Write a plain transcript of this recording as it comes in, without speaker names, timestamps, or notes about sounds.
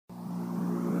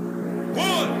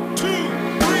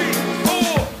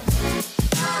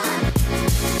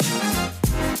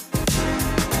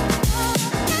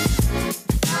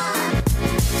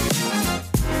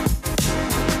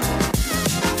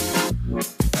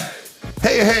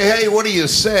Hey, what do you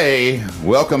say?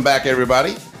 Welcome back,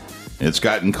 everybody. It's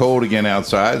gotten cold again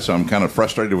outside, so I'm kind of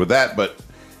frustrated with that, but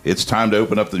it's time to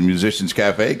open up the Musicians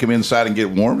Cafe. Come inside and get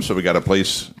warm, so we got a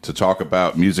place to talk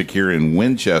about music here in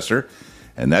Winchester,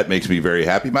 and that makes me very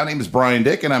happy. My name is Brian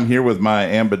Dick, and I'm here with my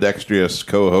ambidextrous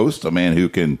co-host, a man who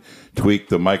can tweak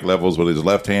the mic levels with his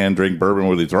left hand, drink bourbon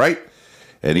with his right,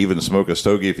 and even smoke a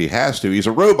stogie if he has to. He's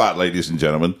a robot, ladies and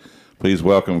gentlemen. Please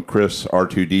welcome Chris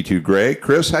R2D2 Gray.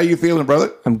 Chris, how you feeling,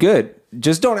 brother? I'm good.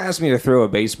 Just don't ask me to throw a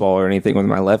baseball or anything with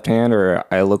my left hand, or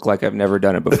I look like I've never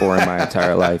done it before in my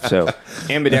entire life. So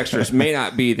ambidextrous may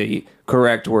not be the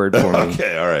correct word for me.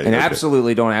 Okay, all right. And okay.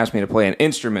 Absolutely don't ask me to play an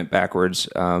instrument backwards,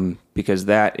 because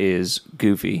that is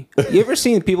goofy. You ever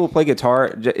seen people play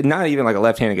guitar? Not even like a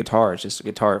left-handed guitar. It's just a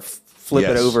guitar. Flip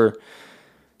it over.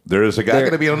 There is a guy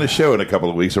going to be on the show in a couple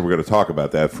of weeks, and we're going to talk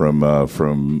about that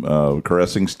from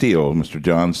Caressing Steel, Mr.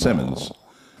 John Simmons.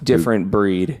 Different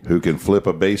breed. Who can flip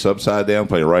a bass upside down,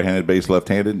 play a right-handed bass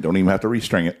left-handed, don't even have to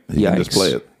restring it. He can just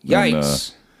play it. Yikes.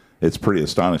 And, it's pretty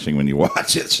astonishing when you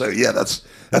watch it. So, yeah,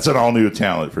 that's an all-new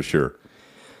talent for sure.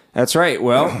 That's right.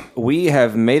 Well, we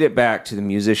have made it back to the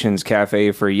Musicians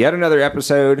Cafe for yet another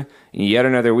episode, yet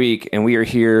another week, and we are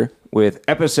here with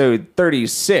episode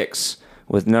 36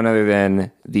 with none other than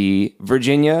the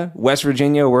West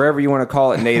Virginia, wherever you want to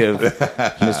call it, native,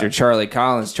 Mr. Charlie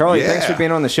Collins. Charlie, thanks for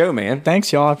being on the show, man.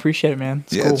 Thanks, y'all. I appreciate it, man.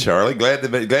 It's cool. Charlie, glad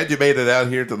you made it out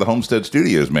here to the Homestead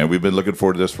Studios, man. We've been looking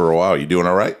forward to this for a while. You doing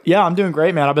all right? Yeah, I'm doing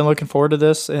great, man. I've been looking forward to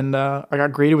this, and I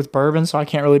got greeted with bourbon, so I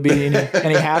can't really be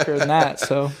any happier than that.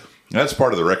 So that's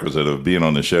part of the requisite of being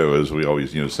on the show, is we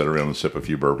always sit around and sip a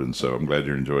few bourbons. So I'm glad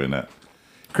you're enjoying that.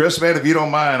 Chris, man, if you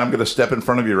don't mind, I'm going to step in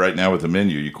front of you right now with the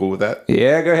menu. You cool with that?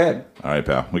 Yeah, go ahead. All right,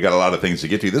 pal. We got a lot of things to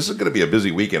get to. This is going to be a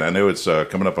busy weekend. I know it's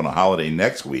coming up on a holiday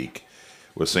next week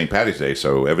with St. Patty's Day,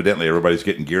 so evidently everybody's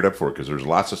getting geared up for it because there's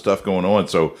lots of stuff going on.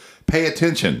 So pay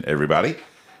attention, everybody,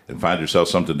 and find yourself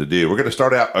something to do. We're going to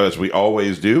start out, as we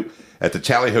always do, at the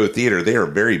Tally-Ho Theater. They are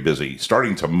very busy.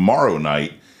 Starting tomorrow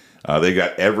night, they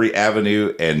got Every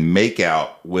Avenue and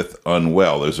Makeout with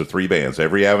Unwell. Those are three bands: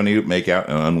 Every Avenue, Makeout,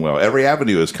 and Unwell. Every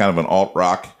Avenue is kind of an alt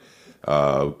rock.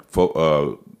 I don't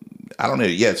know.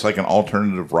 Yeah, it's like an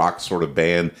alternative rock sort of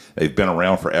band. They've been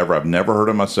around forever. I've never heard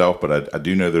them myself, but I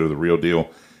do know they're the real deal,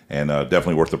 and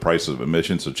definitely worth the price of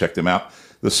admission. So check them out.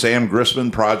 The Sam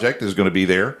Grisman Project is going to be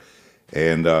there,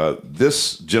 and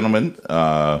this gentleman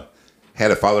had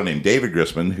a father named David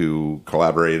Grisman who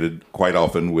collaborated quite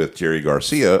often with Jerry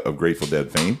Garcia of Grateful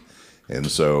Dead fame. And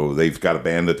so they've got a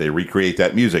band that they recreate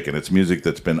that music, and it's music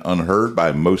that's been unheard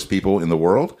by most people in the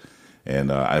world.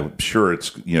 And I'm sure it's,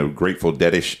 Grateful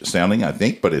Dead-ish sounding, I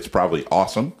think, but it's probably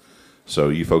awesome. So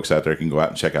you folks out there can go out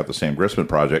and check out the Sam Grisman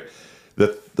Project.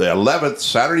 The 11th,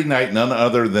 Saturday night, none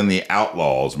other than the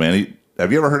Outlaws, man.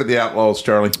 Have you ever heard of the Outlaws,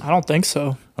 Charlie? I don't think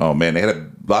so. Oh, man, they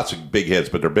had lots of big hits,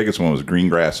 but their biggest one was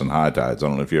Greengrass and High Tides. I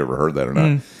don't know if you ever heard that or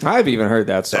not. I've even heard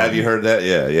that song. Have you heard that?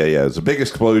 Yeah. It's a big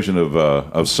explosion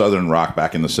of Southern rock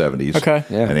back in the 70s. Okay.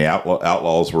 Yeah. And the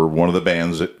Outlaws were one of the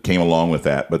bands that came along with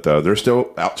that. But they're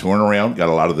still out touring around, got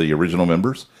a lot of the original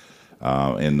members.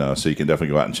 So you can definitely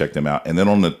go out and check them out. And then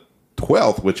on the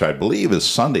 12th, which I believe is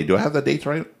Sunday. Do I have the dates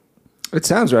right? It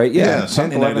sounds right, yeah.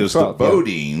 Sunday night is the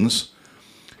Bodines.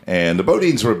 And the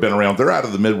Bodines have been around. They're out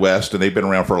of the Midwest, and they've been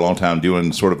around for a long time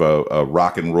doing sort of a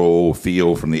rock and roll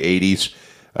feel from the 80s.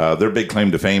 Their big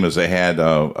claim to fame is they had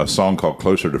a song called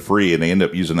Closer to Free, and they ended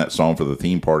up using that song for the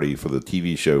theme party for the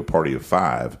TV show Party of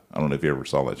Five. I don't know if you ever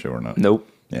saw that show or not. Nope.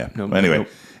 Yeah. Nope. Anyway,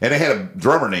 and they had a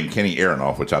drummer named Kenny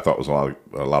Aronoff, which I thought was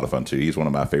a lot of fun, too. He's one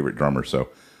of my favorite drummers. So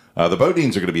the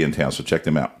Bodines are going to be in town, so check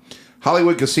them out.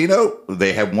 Hollywood Casino,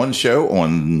 they have one show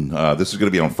on, this is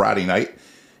going to be on Friday night.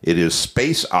 It is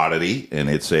Space Oddity, and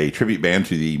it's a tribute band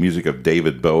to the music of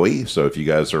David Bowie. So if you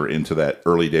guys are into that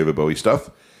early David Bowie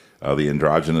stuff, the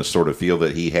androgynous sort of feel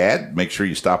that he had, make sure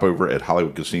you stop over at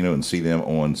Hollywood Casino and see them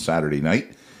on Saturday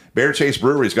night. Bear Chase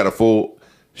Brewery's got a full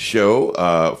show,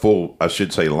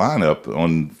 lineup.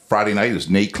 On Friday night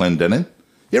is Nate Clendenin.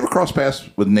 You ever cross paths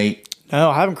with Nate? No,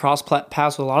 I haven't crossed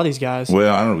paths with a lot of these guys.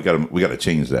 Well, I don't know. We got to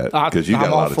change that because you got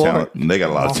a lot of talent, and they got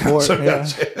a lot of talent. So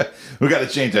we got to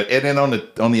change that. And then on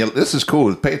the this is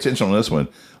cool. Pay attention on this one.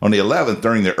 On the 11th,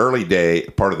 during the early day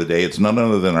part of the day, it's none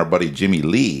other than our buddy Jimmy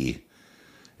Lee,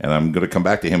 and I'm going to come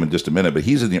back to him in just a minute. But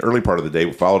he's in the early part of the day,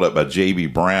 followed up by J.B.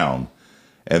 Brown,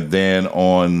 and then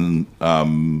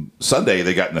on Sunday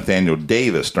they got Nathaniel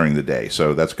Davis during the day.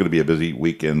 So that's going to be a busy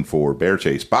weekend for Bear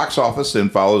Chase. Box Office then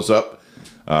follows up.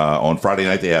 On Friday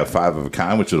night, they have Five of a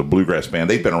Kind, which is a bluegrass band.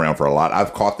 They've been around for a lot.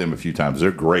 I've caught them a few times.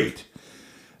 They're great.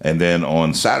 And then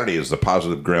on Saturday is the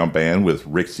Positive Ground Band with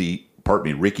Ricky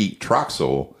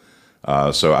Troxel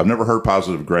So I've never heard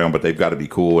Positive Ground, but they've got to be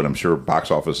cool, and I'm sure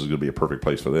box office is going to be a perfect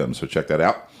place for them. So check that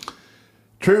out.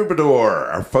 Troubadour,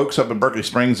 our folks up in Berkeley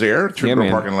Springs there, Troubadour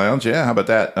Parking Lounge. Yeah, how about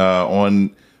that?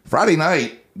 On Friday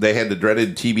night, they had the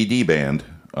dreaded TBD band.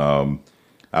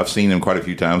 I've seen them quite a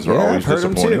few times. They're always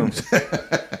disappointing.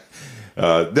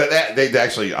 They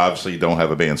actually obviously don't have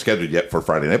a band scheduled yet for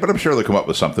Friday night, but I'm sure they'll come up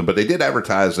with something. But they did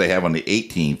advertise they have on the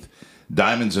 18th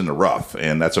Diamonds in the Rough,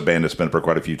 and that's a band that's been up for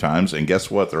quite a few times. And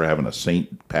guess what? They're having a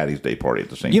St. Patty's Day party at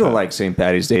the same time. You don't like St.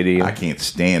 Patty's Day, do you? I can't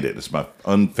stand it. It's my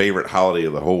unfavorite holiday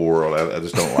of the whole world. I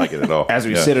just don't like it at all. As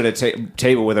we sit at a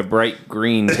table with a bright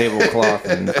green tablecloth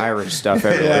and Irish stuff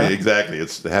everywhere. Yeah, exactly.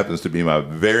 It happens to be my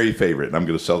very favorite, and I'm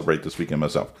going to celebrate this weekend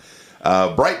myself.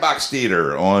 Bright Box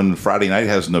Theater on Friday night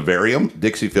has Novarium,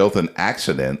 Dixie Filth, and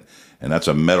Accident, and that's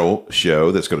a metal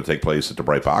show that's going to take place at the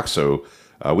Bright Box. So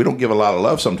we don't give a lot of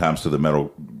love sometimes to the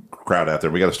metal crowd out there.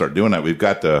 We got to start doing that. We've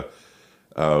got the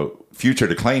Future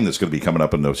to Claim that's going to be coming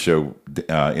up in the show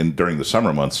during the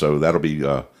summer months, so that'll be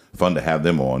fun to have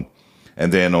them on.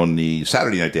 And then on the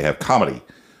Saturday night, they have comedy.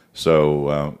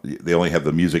 So they only have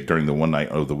the music during the one night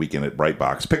of the weekend at Bright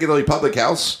Box. Piccadilly Public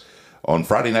House on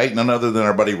Friday night, none other than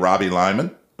our buddy Robbie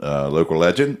Lyman, local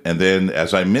legend. And then,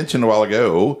 as I mentioned a while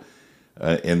ago,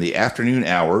 in the afternoon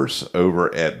hours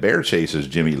over at Bear Chase's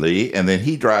Jimmy Lee. And then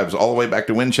he drives all the way back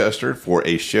to Winchester for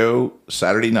a show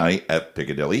Saturday night at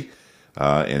Piccadilly.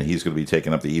 And he's going to be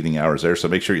taking up the evening hours there. So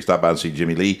make sure you stop by and see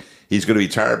Jimmy Lee. He's going to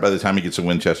be tired by the time he gets to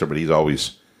Winchester, but he's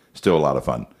always still a lot of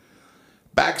fun.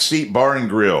 Backseat Bar and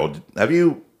Grill. Have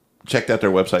you checked out their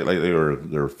website lately or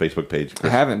their Facebook page,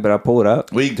 Chris? I haven't, but I'll pull it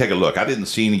up. Well, you can take a look. I didn't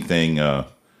see anything.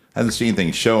 I haven't seen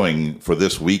anything showing for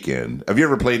this weekend. Have you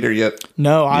ever played there yet?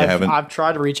 No, I've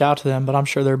tried to reach out to them, but I'm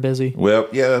sure they're busy. Well,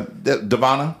 yeah,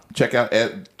 Devonna, check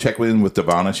in with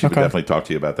Devonna. She would definitely talk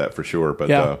to you about that for sure.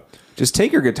 But just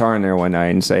take your guitar in there one night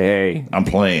and say, "Hey, I'm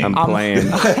playing. I'm playing.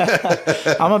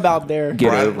 I'm about there."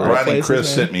 Brian and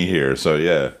Chris sent me here, so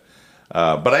yeah.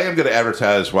 But I am going to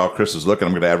advertise while Chris is looking.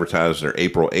 I'm going to advertise their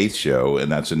April 8th show, and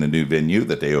that's in the new venue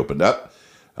that they opened up.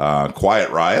 Quiet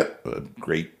Riot, a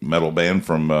great metal band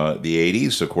from the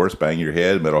 80s, of course, Bang Your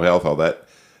Head, Metal Health, all that.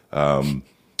 And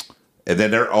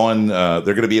then they're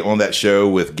going to be on that show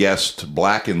with guest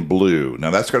Black and Blue.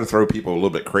 Now, that's going to throw people a little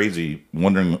bit crazy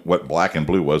wondering what Black and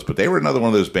Blue was, but they were another one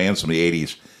of those bands from the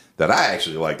 80s that I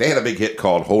actually like. They had a big hit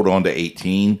called Hold On to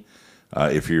 18.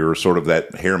 If you're sort of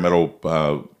that hair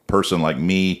metal person like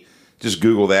me, just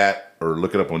Google that or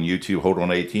look it up on YouTube, Hold On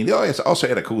to 18. They also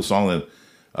had a cool song that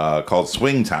called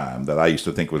Swing Time that I used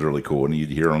to think was really cool, and you'd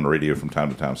hear on the radio from time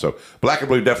to time. So Black and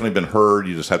Blue definitely been heard.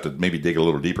 You just have to maybe dig a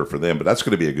little deeper for them, but that's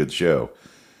going to be a good show.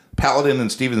 Paladin in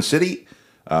Stephen City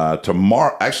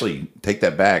tomorrow. Actually, take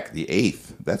that back. The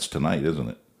 8th. That's tonight, isn't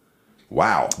it?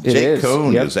 Wow. Jake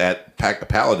Cohn is at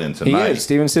Paladin tonight. He is,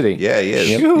 Stephen City. Yeah, he is.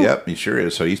 Yep, he sure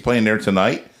is. So he's playing there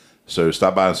tonight. So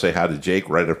stop by and say hi to Jake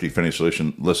right after you finish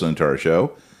listening to our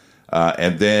show.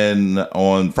 And then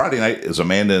on Friday night is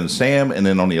Amanda and Sam. And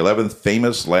then on the 11th,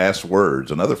 Famous Last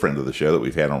Words, another friend of the show that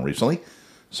we've had on recently.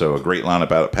 So a great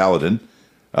lineup out at Paladin.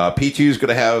 P2 is going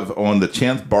to have on the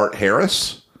 10th, Bart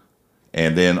Harris.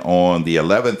 And then on the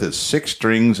 11th is Six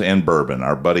Strings and Bourbon,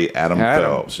 our buddy Adam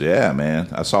Phelps. Yeah, man.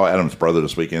 I saw Adam's brother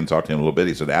this weekend, talked to him a little bit.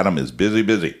 He said, Adam is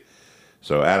busy.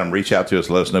 So Adam, reach out to us.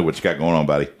 Let us know what you got going on,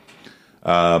 buddy.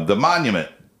 The Monument,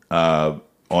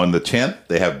 on the 10th,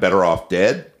 they have Better Off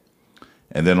Dead.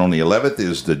 And then on the 11th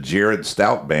is the Jared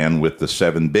Stout Band with the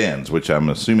Seven Bends, which I'm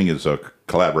assuming is a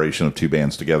collaboration of two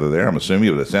bands together there. I'm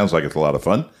assuming, but it sounds like it's a lot of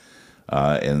fun.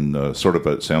 And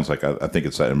it sounds like, I think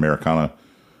it's that Americana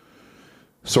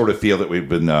sort of feel that we've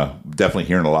been definitely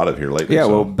hearing a lot of here lately. Yeah,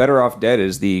 well, Better Off Dead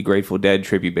is the Grateful Dead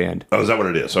tribute band. Oh, is that what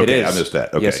it is? Okay, it is. I missed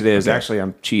that. Okay. Yes, it is. Okay. Actually,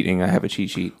 I'm cheating. I have a cheat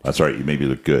sheet. That's right. You maybe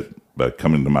look good, but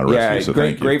coming to my rescue, so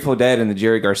thank you. Grateful Dead and the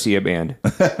Jerry Garcia Band.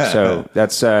 So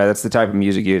that's the type of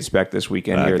music you expect this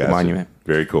weekend here at the Monument.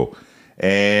 Very cool.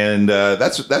 And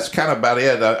that's kind of about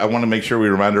it. I want to make sure we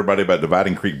remind everybody about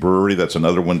Dividing Creek Brewery. That's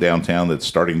another one downtown that's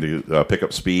starting to pick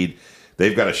up speed.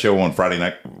 They've got a show on Friday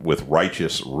night with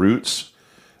Righteous Roots.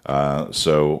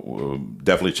 So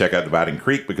definitely check out Dividing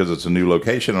Creek because it's a new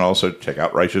location, and also check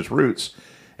out Righteous Roots.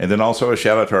 And then also a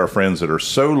shout out to our friends that are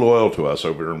so loyal to us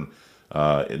over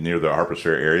near the Harpers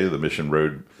Ferry area, the Mission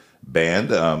Road Band.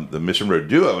 The Mission Road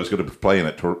Duo is going to be playing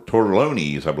at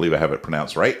Tortoloni's, I believe I have it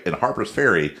pronounced right, in Harpers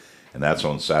Ferry, and that's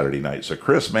on Saturday night. So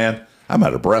Chris, man, I'm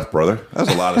out of breath, brother. That's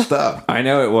a lot of stuff. I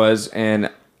know it was, and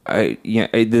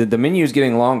the menu is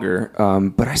getting longer,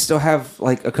 but I still have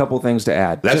like a couple things to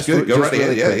add. That's good. Go right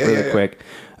ahead. Really quick.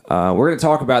 We're going to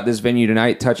talk about this venue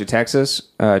tonight, Touch of Texas.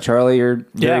 Charlie, you're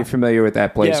very familiar with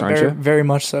that place, aren't very, you? Very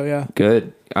much so, yeah.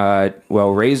 Good.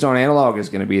 Well, Raised on Analog is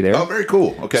going to be there. Oh, very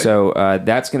cool. Okay. So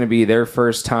that's going to be their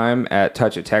first time at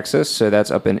Touch of Texas. So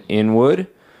that's up in Inwood.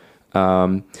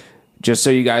 Just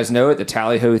so you guys know, at the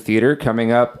Tally Ho Theater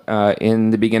coming up in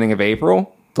the beginning of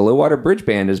April, the Low Water Bridge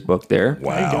Band is booked there.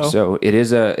 Wow. So it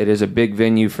is a big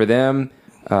venue for them.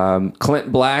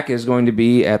 Clint Black is going to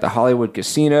be at the Hollywood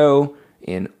Casino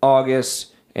in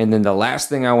August. And then the last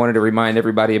thing I wanted to remind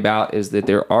everybody about is that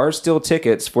there are still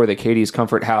tickets for the Katie's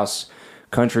Comfort House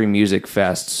Country Music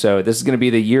Fest. So this is going to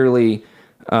be the yearly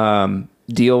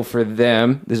deal for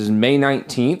them. This is May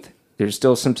 19th. There's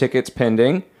still some tickets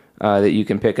pending that you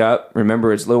can pick up.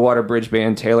 Remember, it's Low Water Bridge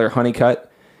Band, Taylor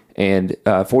Honeycutt, and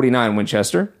 49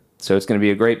 Winchester. So it's going to be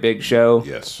a great big show.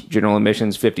 Yes. General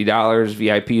admission's $50.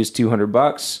 VIP is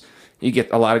 $200. You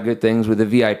get a lot of good things with a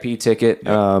VIP ticket.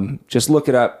 Yep. Just look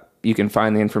it up. You can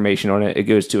find the information on it. It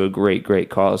goes to a great,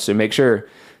 great cause. So make sure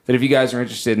that if you guys are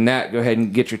interested in that, go ahead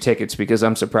and get your tickets because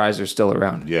I'm surprised they're still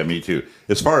around. Yeah, me too.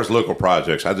 As far as local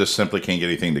projects, I just simply can't get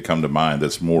anything to come to mind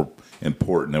that's more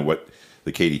important than what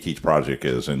the Katie Teach Project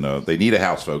is. And they need a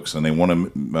house, folks, and they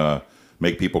want to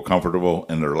make people comfortable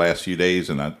in their last few days,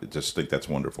 and I just think that's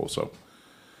wonderful. So,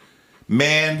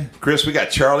 man, Chris, we got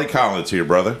Charlie Collins here,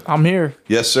 brother. I'm here.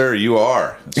 Yes, sir, you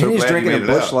are. So and he's glad you drinking made a it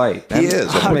Busch out. Light. He is.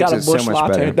 I makes got a it so Busch much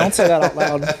latte. better. Don't say that out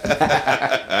loud.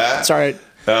 It's all right.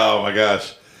 Oh, my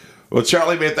gosh. Well,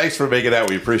 Charlie, man, thanks for making it out.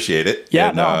 We appreciate it. Yeah,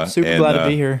 And, no, I'm super glad to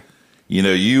be here. You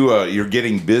know, you're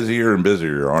getting busier and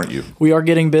busier, aren't you? We are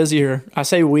getting busier. I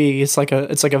say we. It's like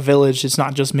a village. It's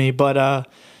not just me, but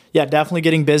yeah, definitely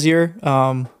getting busier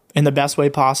in the best way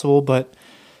possible. But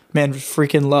man,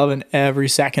 freaking loving every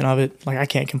second of it. Like I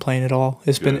can't complain at all.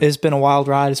 It's been a wild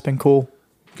ride. It's been cool.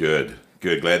 Good.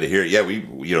 Glad to hear it.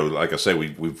 Yeah, like I said,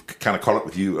 we've kind of caught up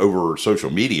with you over social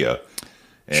media.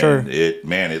 And sure.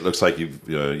 It looks like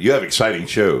you have exciting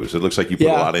shows. It looks like you put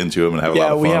a lot into them and have a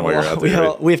lot of fun while you're out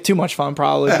there. We have too much fun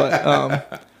probably,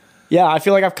 but yeah, I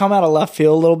feel like I've come out of left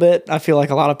field a little bit. I feel like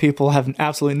a lot of people have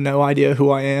absolutely no idea who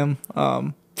I am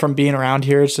from being around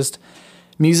here. It's just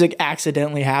music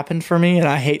accidentally happened for me, and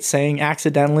I hate saying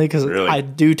accidentally because I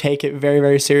do take it very,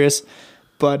 very serious.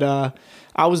 But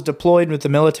I was deployed with the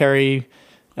military,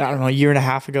 I don't know, a year and a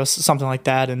half ago, something like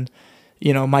that, and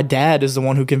you know, my dad is the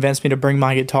one who convinced me to bring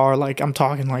my guitar. Like, I'm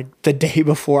talking like the day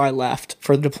before I left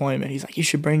for the deployment. He's like, you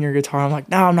should bring your guitar. I'm like,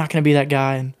 no, I'm not going to be that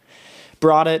guy. And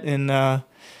brought it. And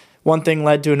one thing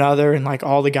led to another. And like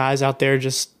all the guys out there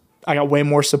I got way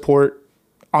more support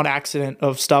on accident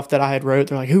of stuff that I had wrote.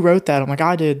 They're like, who wrote that? I'm like,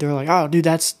 I did. They're like, oh, dude,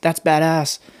 that's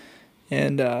badass.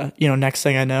 And, next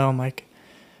thing I know, I'm like,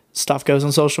 stuff goes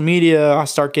on social media. I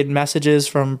start getting messages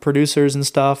from producers and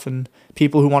stuff and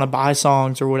people who want to buy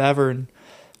songs or whatever. And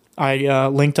I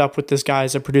linked up with this guy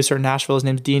as a producer in Nashville. His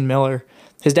name's Dean Miller.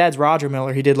 His dad's Roger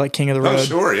Miller. He did like King of the Road. Oh,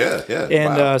 sure. Yeah.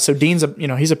 And wow. So Dean's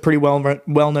he's a pretty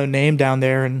well-known name down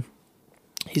there. And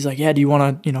he's like, yeah, do you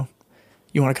want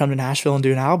to come to Nashville and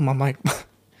do an album? I'm like,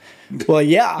 well,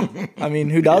 yeah. I mean,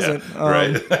 who doesn't? Yeah,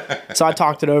 right. So I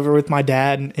talked it over with my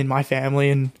dad and my family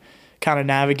and kind of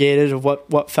navigated of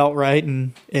what felt right,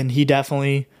 and he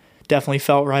definitely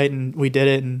felt right, and we did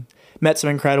it and met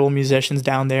some incredible musicians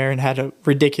down there and had a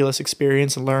ridiculous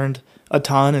experience and learned a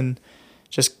ton and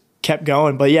just kept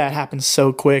going. But yeah, it happened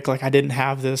so quick. Like I didn't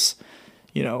have this,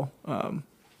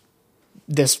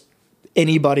 this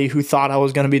anybody who thought I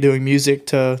was going to be doing music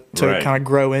to kind of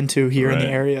grow into here in the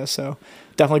area. So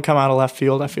definitely come out of left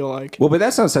field, I feel like. Well, but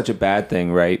that's not such a bad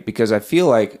thing, right? Because I feel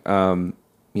like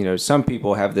some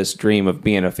people have this dream of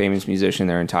being a famous musician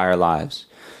their entire lives.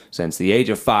 Since the age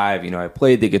of 5, I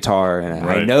played the guitar, and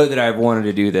I know that I've wanted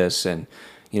to do this. And,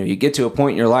 you get to a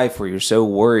point in your life where you're so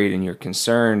worried and you're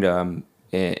concerned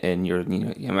and you're,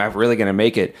 am I really going to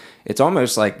make it? It's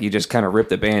almost like you just kind of rip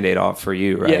the Band-Aid off for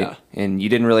you, right? Yeah. And you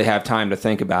didn't really have time to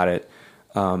think about it.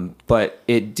 But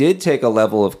it did take a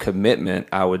level of commitment,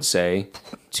 I would say,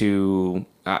 to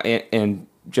and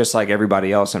just like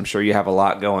everybody else, I'm sure you have a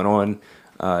lot going on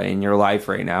in your life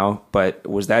right now. But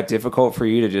was that difficult for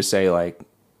you to just say, like,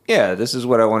 yeah, this is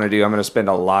what I want to do. I'm going to spend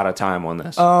a lot of time on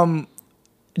this.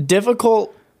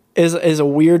 Difficult is a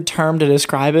weird term to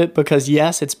describe it because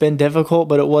yes, it's been difficult,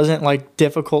 but it wasn't like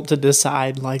difficult to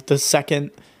decide. Like the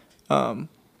second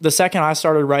I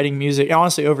started writing music,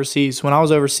 honestly, overseas. When I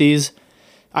was overseas,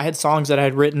 I had songs that I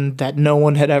had written that no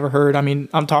one had ever heard. I mean,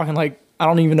 I'm talking like I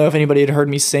don't even know if anybody had heard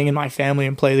me sing in my family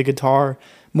and play the guitar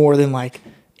more than like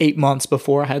 8 months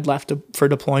before I had left for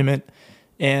deployment.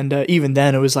 And even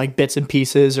then, it was like bits and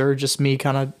pieces or just me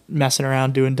kind of messing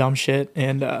around doing dumb shit.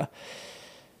 And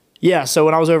yeah, so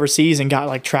when I was overseas and got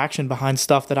like traction behind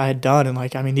stuff that I had done, and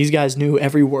like, I mean, these guys knew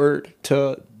every word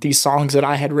to these songs that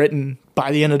I had written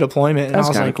by the end of deployment. And That's I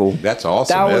was kind like, of cool. That's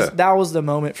awesome. that was the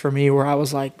moment for me where I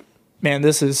was like, man,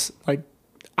 this is like,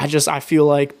 I feel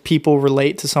like people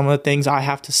relate to some of the things I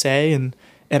have to say, and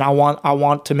I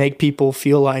want to make people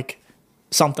feel like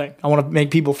something. I want to make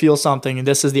people feel something, and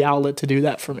this is the outlet to do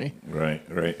that for me. Right.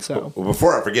 So- well,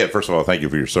 before I forget, first of all, thank you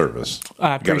for your service.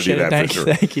 I Gotta do appreciate that it. for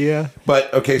sure. Thank you. Yeah.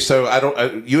 But okay, so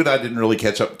you and I didn't really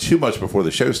catch up too much before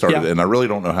the show started, Yeah. and I really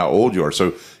don't know how old you are.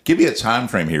 So give me a time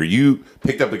frame here. You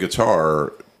picked up the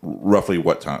guitar roughly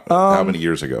what time? How many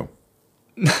years ago?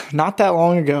 Not that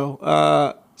long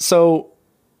ago. So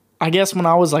I guess when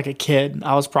I was like a kid,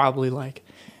 I was probably like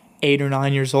 8 or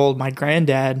 9 years old. My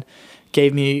granddad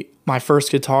gave me my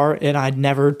first guitar, and I'd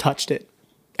never touched it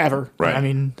ever. Right. I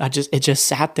mean, it just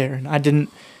sat there, and I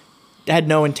had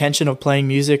no intention of playing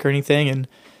music or anything. And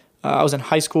I was in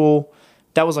high school.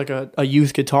 That was like a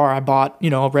youth guitar. I bought,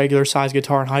 a regular size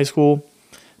guitar in high school,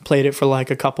 played it for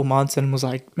like a couple months, and was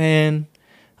like, man,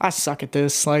 I suck at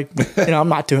this. Like, I'm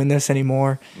not doing this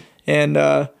anymore. And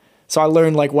so I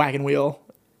learned like Wagon Wheel,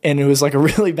 and it was like a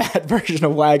really bad version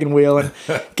of Wagon Wheel, and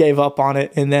gave up on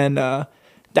it. And then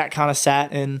that kind of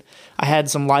sat, and I had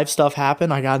some life stuff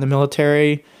happen. I got in the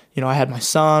military. I had my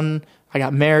son. I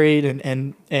got married,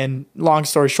 and long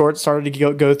story short, started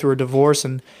to go through a divorce.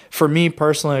 And for me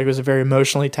personally, it was a very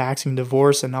emotionally taxing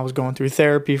divorce, and I was going through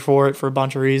therapy for it for a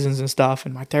bunch of reasons and stuff.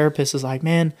 And my therapist is like,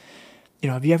 man,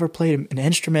 have you ever played an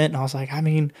instrument? And I was like, I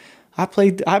mean, I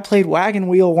played Wagon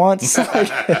Wheel once.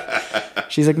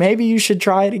 She's like, maybe you should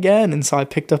try it again. And so I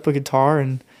picked up a guitar,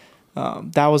 and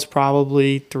that was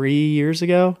probably 3 years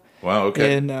ago. Wow.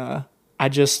 Okay. And I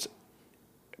just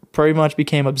pretty much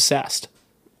became obsessed.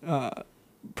 I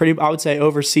would say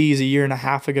overseas a year and a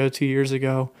half ago, 2 years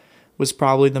ago, was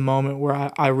probably the moment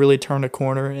where I really turned a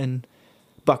corner and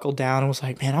buckled down and was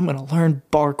like, man, I'm going to learn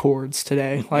bar chords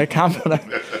today. Like, I'm going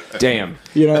to, Damn.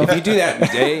 if If you do that in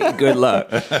a day, good luck.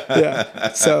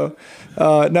 yeah. So,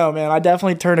 no, man, I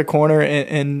definitely turned a corner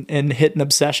and hit an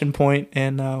obsession point.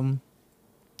 And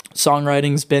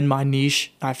songwriting's been my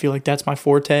niche. I feel like that's my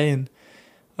forte. And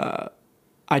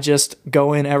I just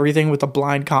go in everything with a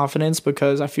blind confidence,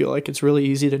 because I feel like it's really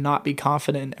easy to not be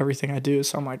confident in everything I do.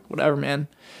 So I'm like, whatever, man.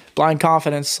 Blind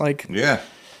confidence, like, Yeah.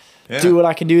 do what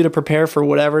I can do to prepare for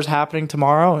whatever's happening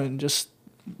tomorrow, and just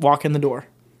walk in the door.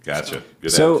 Gotcha.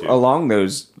 Good So attitude. along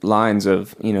those lines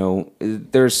of,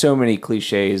 there's so many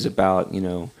cliches about,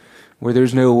 where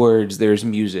there's no words, there's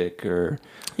music, or,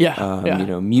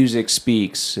 Yeah. music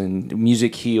speaks and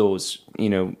music heals.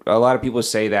 A lot of people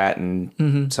say that,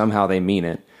 and somehow they mean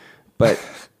it. But,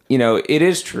 it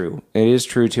is true. It is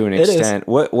true to an extent.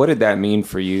 What did that mean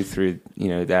for you through,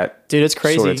 that Dude, it's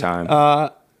crazy. sort of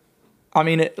time? I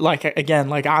mean,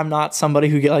 I'm not somebody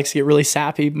who likes to get really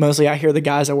sappy. Mostly I hear the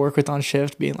guys I work with on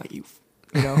shift being like,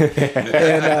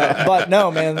 but no,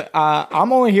 man,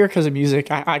 I'm only here because of music.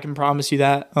 I can promise you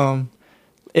that.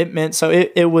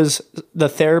 It was the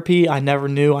therapy I never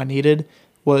knew I needed,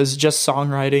 was just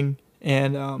songwriting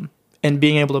and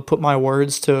being able to put my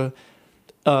words to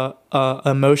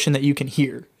emotion that you can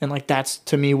hear. And like, that's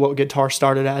to me what guitar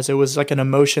started as. It was like an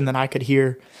emotion that I could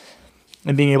hear.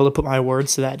 And being able to put my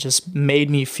words to that just made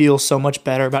me feel so much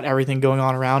better about everything going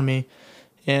on around me.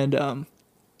 And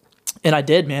I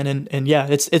did, man. And yeah,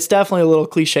 it's definitely a little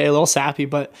cliche, a little sappy,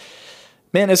 but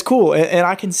man, it's cool. And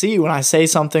I can see when I say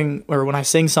something, or when I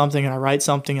sing something and I write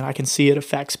something, and I can see it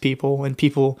affects people, and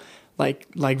people like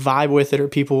vibe with it, or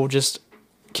people just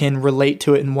can relate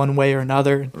to it in one way or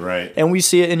another. Right. And we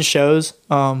see it in shows.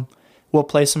 We'll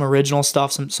play some original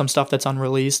stuff, some stuff that's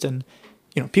unreleased, and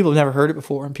people have never heard it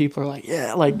before, and people are like,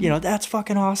 yeah, like, that's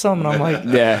fucking awesome. And I'm like,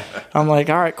 Yeah. all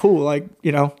right, cool. Like,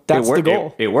 that's the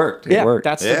goal. It worked. It Yeah, worked.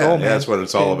 that's the Yeah, goal, man. that's what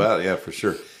it's all And- about. Yeah, for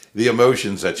sure. The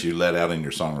emotions that you let out in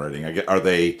your songwriting, are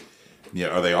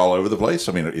they all over the place?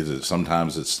 I mean, is it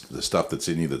sometimes it's the stuff that's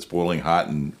in you that's boiling hot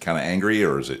and kind of angry,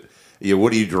 or is it?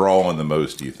 What do you draw on the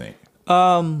most, do you think?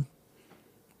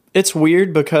 It's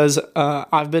weird because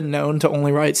I've been known to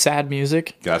only write sad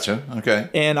music, Gotcha. Okay.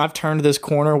 and I've turned this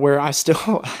corner where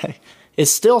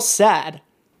it's still sad,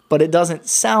 but it doesn't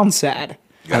sound sad.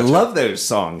 I love those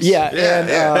songs. Yeah, and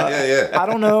Yeah. I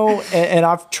don't know, and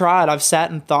I've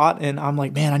sat and thought, and I'm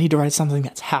like, man, I need to write something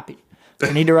that's happy.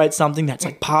 I need to write something that's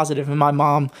like positive. And my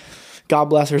mom, God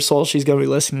bless her soul, she's gonna be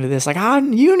listening to this. Like,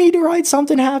 you need to write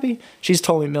something happy. She's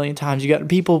told me a million times,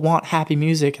 people want happy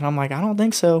music, and I'm like, I don't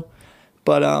think so.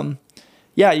 But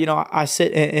yeah, I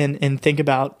sit and think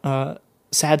about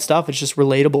sad stuff. It's just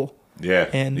relatable. Yeah.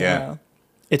 And yeah.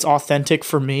 it's authentic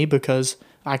for me, because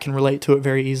I can relate to it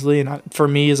very easily. And for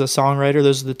me as a songwriter,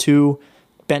 those are the two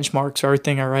benchmarks for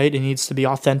everything I write. It needs to be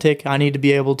authentic. I need to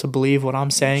be able to believe what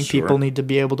I'm saying. Sure. People need to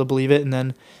be able to believe it. And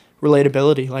then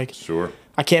relatability. Like, Sure.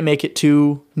 I can't make it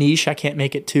too niche. I can't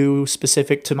make it too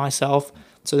specific to myself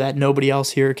so that nobody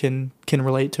else here can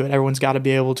relate to it. Everyone's got to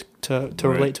be able to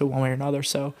relate to it one way or another.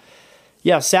 So,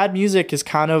 yeah, sad music is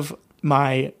kind of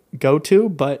my go-to,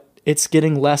 but it's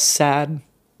getting less sad,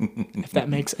 if that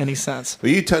makes any sense.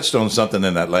 Well, you touched on something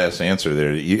in that last answer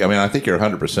there. I think you're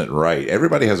 100% right.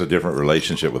 Everybody has a different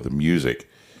relationship with the music.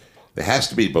 It has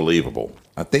to be believable.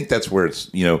 I think that's where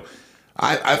it's,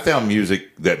 I found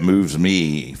music that moves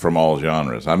me from all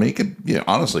genres. I mean, it could,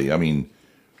 honestly,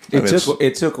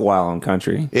 It took a while in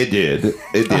country. It did.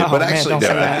 But man, actually, don't say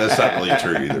that. that's not really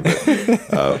true either.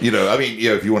 But,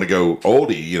 if you want to go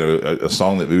oldie, a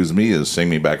song that moves me is "Sing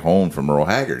Me Back Home" from Merle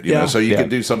Haggard. You know, so you could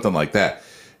do something like that.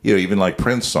 Even like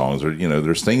Prince songs, or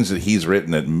there's things that he's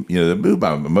written that that move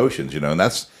my emotions. And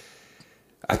that's.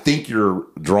 I think you're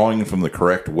drawing from the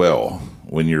correct well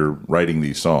when you're writing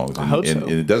these songs. I hope so. And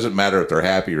it doesn't matter if they're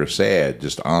happy or sad,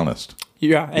 just honest.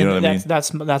 Yeah, and You know what I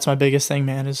mean? that's my biggest thing,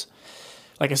 man, is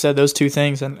like I said, those two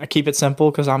things, and I keep it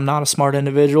simple because I'm not a smart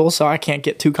individual, so I can't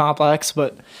get too complex,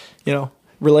 but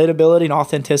relatability and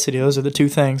authenticity, those are the two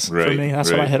things for Right, me. That's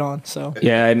what I right. hit on. So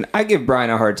Yeah, and I give Brian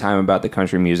a hard time about the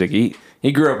country music.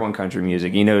 He grew up on country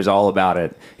music. He knows all about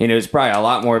it. He knows probably a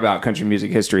lot more about country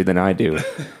music history than I do.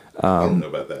 I don't know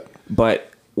about that.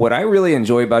 But what I really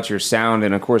enjoy about your sound,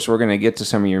 and of course we're going to get to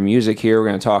some of your music here. We're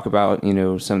going to talk about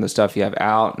some of the stuff you have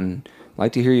out, and I'd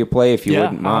like to hear you play if you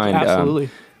wouldn't mind. absolutely.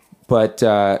 But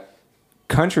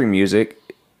country music,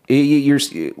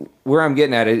 where I'm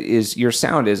getting at it is your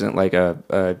sound isn't like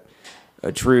a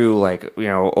true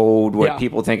old what Yeah.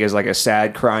 people think is like a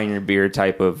sad cry in your beer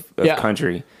type of Yeah.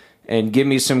 country. And give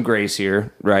me some grace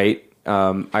here, right?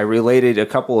 I related a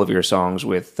couple of your songs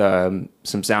with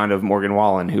some sound of Morgan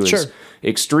Wallen, who Sure. is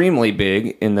extremely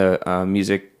big in the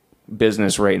music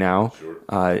business right now.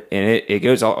 Sure. And it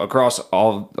goes across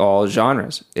all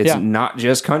genres. It's Yeah. not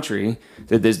just country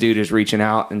that this dude is reaching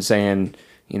out and saying,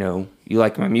 you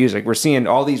like my music. We're seeing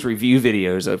all these review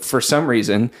videos. For some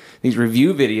reason, these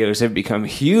review videos have become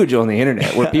huge on the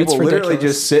internet where people It's literally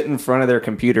ridiculous. just sit in front of their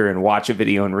computer and watch a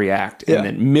video and react. Yeah. And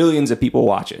then millions of people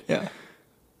watch it. Yeah.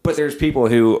 But there's people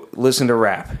who listen to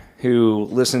rap, who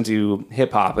listen to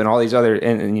hip hop and all these other,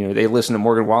 and they listen to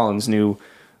Morgan Wallen's new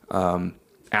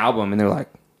album, and they're like,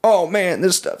 "Oh man,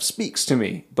 this stuff speaks to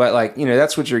me." But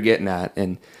that's what you're getting at,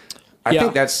 and I Yeah.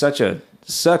 think that's such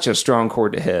a strong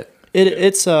chord to hit.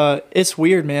 It's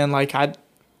weird, man. Like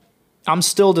I'm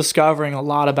still discovering a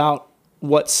lot about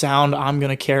what sound I'm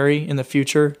gonna carry in the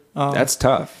future. That's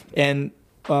tough. And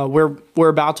we're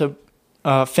about to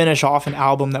finish off an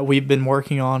album that we've been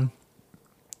working on,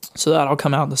 so that'll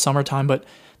come out in the summertime. But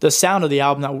the sound of the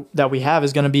album that we have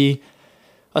is going to be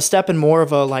a step in more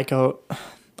of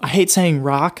I hate saying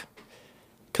rock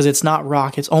because it's not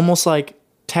rock. It's almost like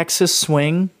Texas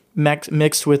swing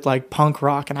mixed with like punk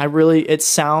rock, and it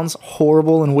sounds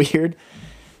horrible and weird.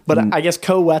 But I guess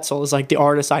Co Wetzel is like the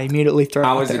artist I immediately throw I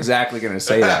out was there. exactly going to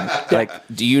say that. Like,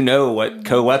 do you know what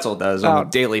Co Wetzel does on a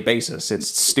daily basis? It's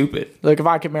stupid. Like if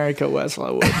I could marry Co Wetzel,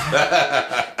 I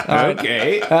would.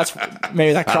 Okay.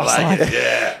 Maybe that crossed the line.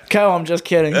 Yeah. Co, I'm just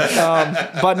kidding.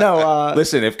 But no,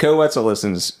 Listen, if Co Wetzel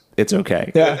listens, it's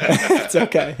okay. yeah, it's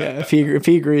okay. Yeah, if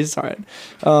he agrees, it's all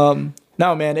right.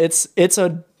 No, man, it's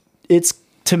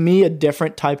to me a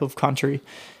different type of country,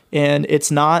 and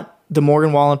it's not the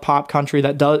Morgan Wallen pop country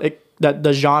that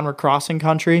the genre crossing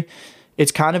country.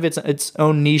 It's kind of its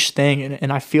own niche thing,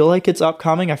 and I feel like it's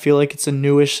upcoming. I feel like it's a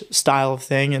newish style of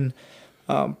thing, and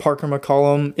Parker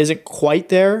McCollum isn't quite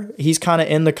there. He's kind of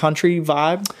in the country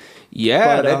vibe.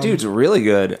 Yeah, But, that dude's really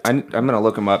good. I'm going to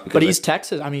look him up. Because But he's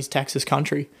Texas. I mean, he's Texas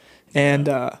country, and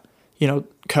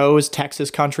Co is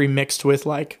Texas country mixed with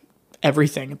like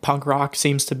everything. Punk rock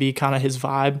seems to be kind of his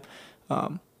vibe.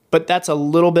 But that's a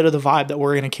little bit of the vibe that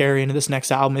we're going to carry into this next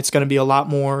album. It's going to be a lot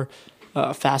more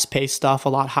fast-paced stuff, a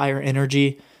lot higher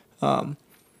energy.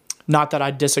 Not that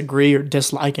I disagree or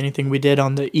dislike anything we did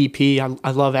on the EP.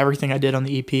 I love everything I did on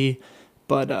the EP,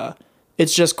 but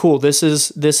it's just cool. This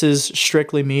is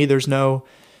strictly me. There's no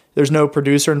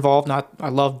producer involved. I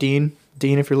love Dean.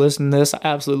 Dean, if you're listening to this, I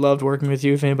absolutely loved working with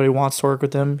you. If anybody wants to work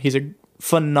with him, he's a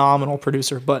phenomenal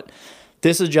producer. But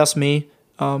this is just me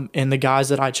and the guys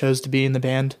that I chose to be in the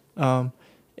band.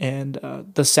 And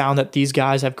the sound that these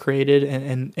guys have created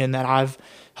and that I've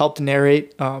helped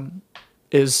narrate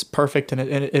is perfect, and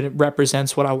it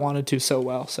represents what I wanted to so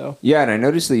well. So Yeah, and I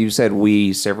noticed that you said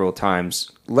 "we" several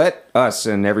times. Let us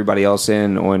and everybody else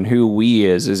in on who "we"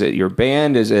 is. Is it your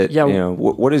band? Is it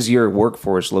what does your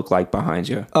workforce look like behind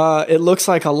you? it looks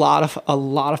like a lot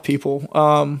of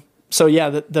people. So yeah,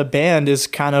 the band is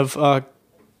kind of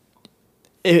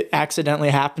it accidentally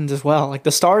happened as well. Like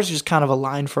the stars just kind of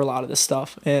aligned for a lot of this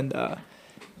stuff, and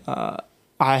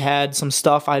I had some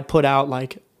stuff I'd put out,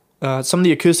 like some of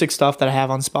the acoustic stuff that I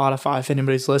have on Spotify. If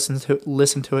anybody's listened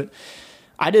to it,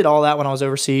 I did all that when I was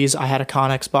overseas. I had a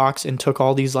Connex box and took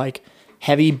all these like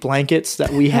heavy blankets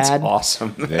that we That's had.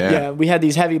 awesome. Yeah, we had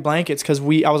these heavy blankets because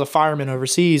I was a fireman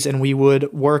overseas, and we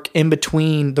would work in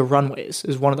between the runways.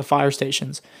 Is one of the fire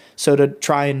stations. So to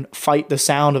try and fight the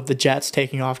sound of the jets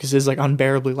taking off, because it's like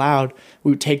unbearably loud,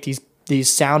 we would take these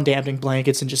sound dampening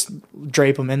blankets and just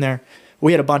drape them in there.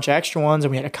 We had a bunch of extra ones,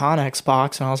 and we had a Connex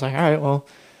box, and I was like, all right, well,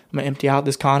 I'm gonna empty out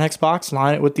this Connex box,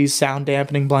 line it with these sound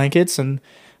dampening blankets, and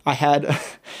I had a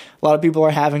lot of people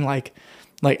are having like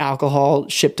alcohol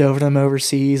shipped over to them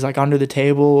overseas, like under the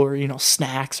table, or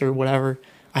snacks or whatever.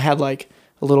 I had like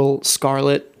a little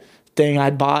Scarlett thing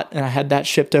I'd bought, and I had that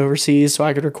shipped overseas so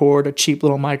I could record a cheap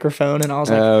little microphone. And I was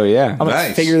like, oh yeah, I'm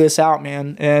gonna figure this out,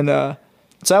 man. And so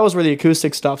that was where the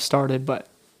acoustic stuff started. But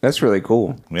that's really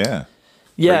cool. Yeah,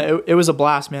 it was a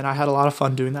blast, man. I had a lot of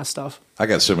fun doing that stuff. I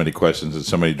got so many questions and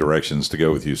so many directions to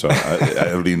go with you, so I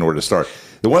don't even know where to start.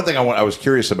 The one thing I was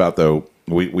curious about, though,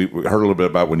 we heard a little bit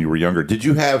about when you were younger. Did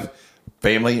you have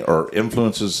family or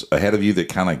influences ahead of you that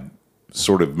kind of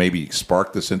sort of maybe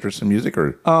sparked this interest in music,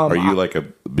 or are you like a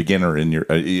beginner in your?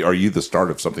 Are you the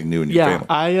start of something new in your family?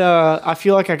 I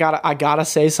feel like I gotta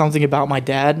say something about my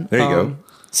dad. There you go.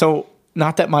 So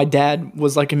not that my dad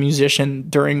was like a musician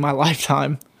during my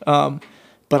lifetime,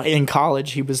 but in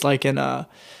college he was like in a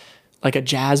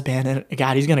jazz band, and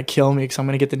God, he's gonna kill me because I'm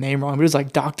gonna get the name wrong. But it was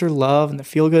like Dr. Love and the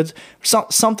Feel Goods,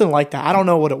 something like that. I don't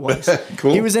know what it was.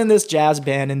 Cool. He was in this jazz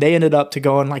band, and they ended up to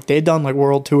going like they'd done like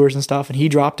world tours and stuff, and he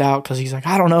dropped out because he's like,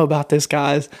 I don't know about this,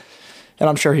 guys. And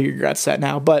I'm sure he regrets that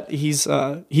now. But he's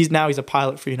a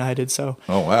pilot for United. So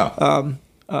Oh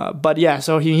wow. but yeah,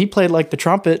 so he played like the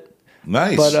trumpet.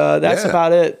 Nice. But that's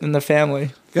about it in the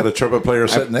family. Got a trumpet player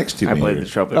sitting next to me. I played here. the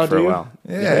trumpet Oh, for do a you? while.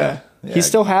 Yeah. He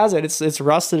still has it. It's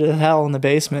rusted as hell in the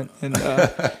basement. And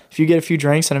if you get a few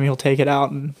drinks in him, he'll take it out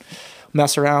and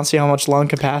mess around, see how much lung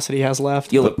capacity he has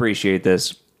left. You'll appreciate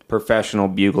this. Professional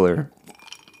bugler.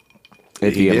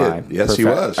 At He DMI. did. Yes, he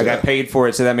was, I yeah. got paid for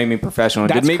it, so that made me professional. It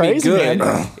That's didn't make crazy, me good.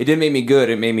 man. It didn't make me good.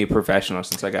 It made me professional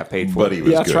since I got paid for But it. he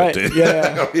was that's good. right. Dude.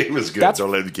 Yeah. He was good. That's-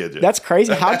 Don't let him kid you. That's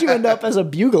crazy. How'd you end up as a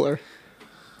bugler?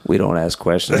 We don't ask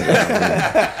questions.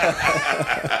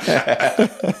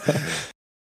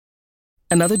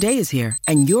 Another day is here,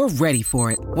 and you're ready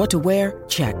for it. What to wear?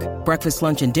 Check. Breakfast,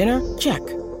 lunch, and dinner? Check.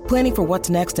 Planning for what's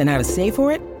next and how to save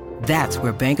for it? That's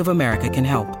where Bank of America can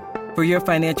help. For your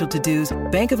financial to-dos,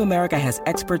 Bank of America has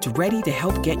experts ready to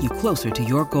help get you closer to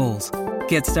your goals.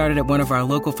 Get started at one of our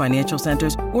local financial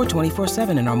centers or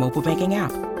 24/7 in our mobile banking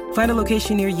app. Find a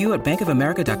location near you at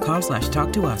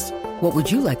bankofamerica.com/talktous. What would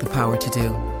you like the power to do?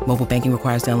 Mobile banking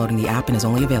requires downloading the app and is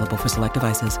only available for select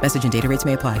devices. Message and data rates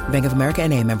may apply. Bank of America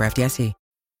NA, member FDIC.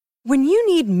 When you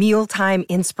need mealtime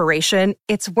inspiration,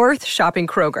 it's worth shopping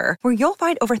Kroger, where you'll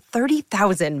find over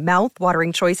 30,000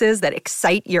 mouth-watering choices that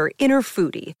excite your inner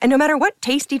foodie. And no matter what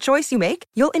tasty choice you make,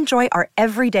 you'll enjoy our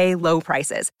everyday low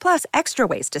prices, plus extra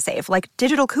ways to save, like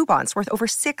digital coupons worth over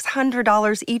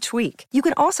 $600 each week. You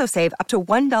can also save up to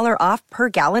 $1 off per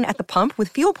gallon at the pump with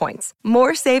fuel points.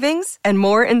 More savings and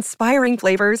more inspiring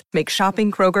flavors make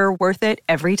shopping Kroger worth it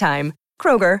every time.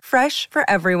 Kroger, fresh for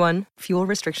everyone. Fuel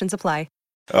restrictions apply.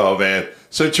 Oh man!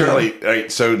 So Charlie, all right,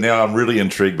 so now I'm really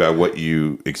intrigued by what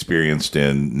you experienced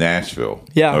in Nashville.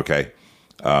 Yeah. Okay.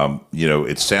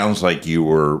 It sounds like you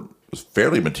were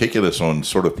fairly meticulous on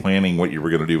sort of planning what you were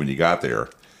going to do when you got there.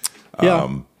 Yeah.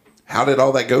 How did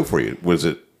all that go for you? Was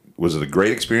it a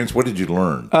great experience? What did you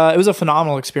learn? It was a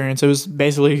phenomenal experience. It was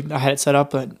basically, I had it set up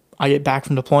that I get back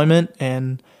from deployment,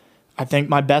 and I think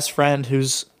my best friend,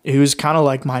 who's kind of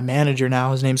like my manager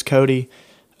now, his name's Cody.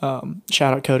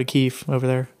 Shout out Cody Keefe over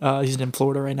there. He's in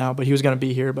Florida right now, but he was going to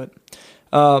be here. But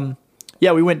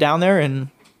yeah, we went down there and,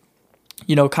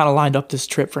 kind of lined up this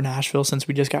trip for Nashville since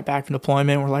we just got back from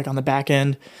deployment. We're like on the back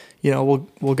end,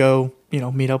 we'll go,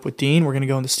 meet up with Dean. We're going to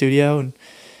go in the studio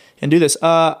and do this.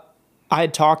 I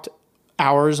had talked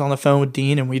hours on the phone with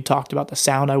Dean, and we talked about the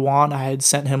sound I want. I had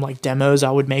sent him like demos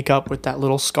I would make up with that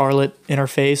little Scarlett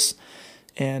interface.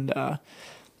 And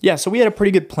so we had a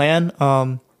pretty good plan.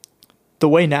 The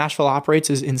way Nashville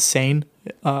operates is insane.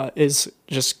 Is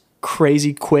just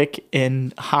crazy quick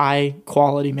and high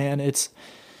quality, man. It's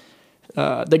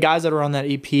the guys that are on that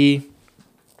EP.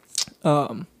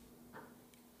 I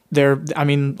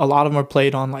mean, a lot of them are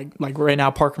played on like right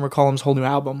now. Parker McCollum's whole new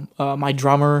album. My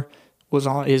drummer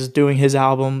is doing his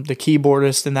album. The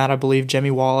keyboardist in that, I believe,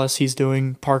 Jimmy Wallace. He's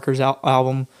doing Parker's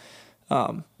album.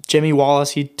 Jimmy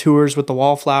Wallace, he tours with the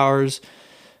Wallflowers.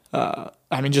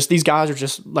 I mean, just these guys are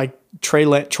just like Troy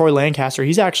Lancaster.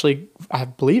 He's actually, I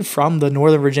believe, from the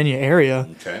Northern Virginia area.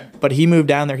 Okay. But he moved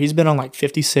down there. He's been on like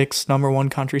 56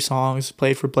 #1 country songs,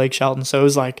 played for Blake Shelton. So it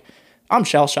was like, I'm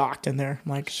shell shocked in there.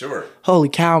 I'm like, Sure. holy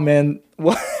cow, man.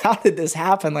 How did this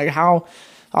happen? Like, how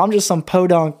I'm just some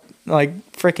podunk,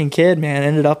 like, freaking kid, man,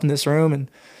 ended up in this room, and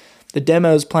the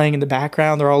demo's playing in the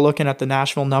background. They're all looking at the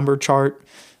national number chart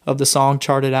of the song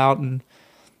charted out, and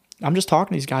I'm just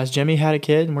talking to these guys. Jimmy had a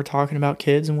kid, and we're talking about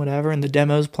kids and whatever, and the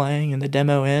demo's playing, and the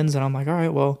demo ends, and I'm like, all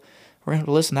right, well, we're going to have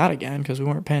to listen to that again because we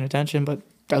weren't paying attention, but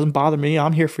it doesn't bother me.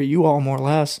 I'm here for you all, more or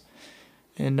less.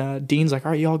 And Dean's like,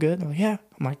 all right, you all good? I'm like, yeah.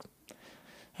 I'm like,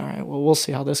 all right, well, we'll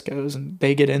see how this goes. And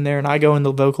they get in there, and I go in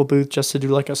the vocal booth just to do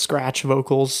like a scratch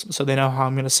vocals so they know how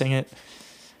I'm going to sing it.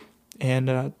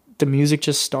 And the music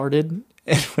just started.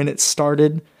 And when it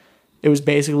started, it was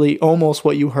basically almost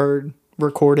what you heard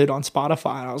recorded on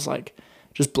Spotify. And I was like,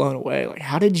 just blown away. Like,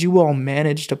 how did you all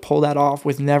manage to pull that off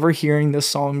with never hearing this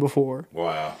song before?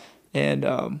 Wow.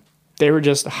 And they were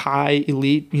just high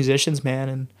elite musicians,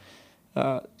 man.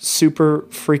 And super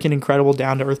freaking incredible,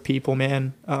 down-to-earth people,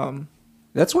 man.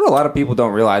 That's what a lot of people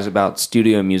don't realize about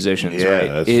studio musicians, Yeah,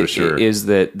 right? that's for sure. Is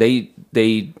that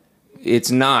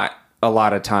it's not a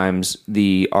lot of times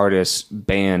the artist's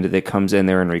band that comes in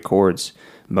there and records.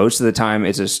 Most of the time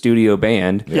it's a studio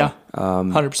band. Yeah,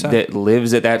 100%. That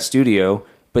lives at that studio.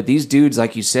 But these dudes,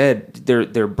 like you said,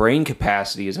 their brain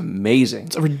capacity is amazing.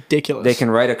 It's ridiculous. They can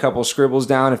write a couple scribbles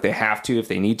down if they have to, if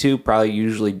they need to. Probably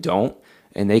usually don't.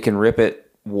 And they can rip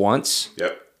it once.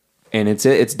 Yep. And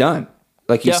it's done.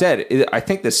 Like you said, I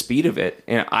think the speed of it,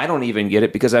 and I don't even get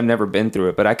it because I've never been through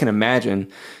it, but I can imagine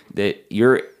that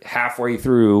you're halfway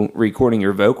through recording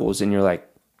your vocals and you're like,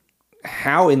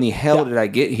 how in the hell did I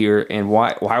get here, and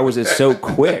why was it so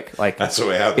quick? Like, That's the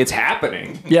way it happens. it's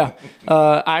happening. Yeah.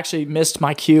 I actually missed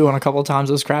my cue on a couple of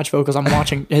times with scratch vocals. I'm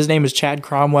watching, his name is Chad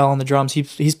Cromwell on the drums.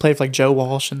 He's played for like Joe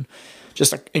Walsh and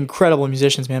just like incredible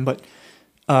musicians, man. But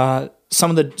some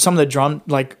of the drum,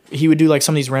 like he would do like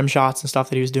some of these rim shots and stuff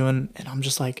that he was doing, and I'm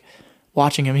just like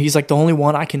watching him. He's like the only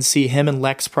one I can see, him and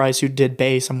Lex Price, who did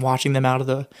bass. I'm watching them out of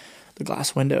the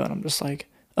glass window, and I'm just like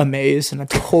amazed, and I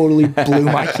totally blew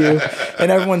my cue.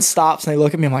 And everyone stops and they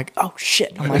look at me. I'm like, oh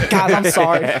shit. I'm like, God, I'm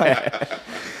sorry. Like,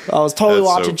 I was totally That's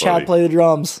so watching funny. Chad play the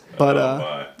drums, but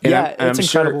And yeah, I'm it's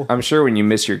incredible. I'm sure when you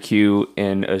miss your cue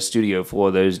in a studio full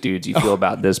of those dudes, you feel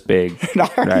about this big,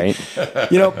 right?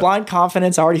 You know, blind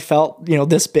confidence. I already felt,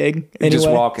 this big anyway. Just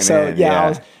walking in,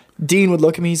 yeah. Dean would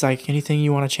look at me. He's like, anything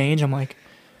you want to change? I'm like,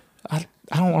 I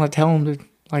don't want to tell him to,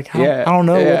 like, I don't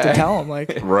know what to tell him.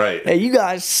 Like, Right. hey, you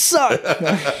guys suck.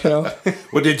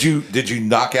 Well, did you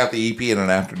knock out the EP in an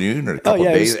afternoon or a Oh couple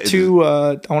yeah, days? it was two.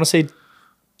 I want to say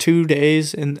 2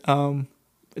 days, and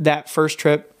that first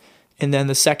trip, and then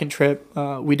the second trip,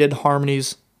 we did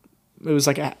harmonies. It was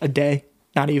like a day,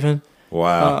 not even.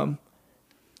 Wow.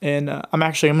 And I'm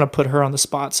going to put her on the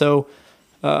spot. So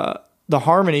the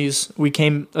harmonies,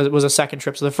 it was a second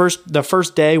trip. So the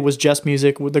first day was just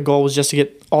music. The goal was just to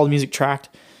get all the music tracked.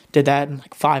 Did that in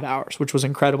like 5 hours, which was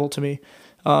incredible to me.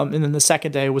 And then the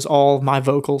second day was all my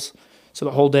vocals. So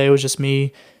the whole day was just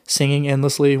me singing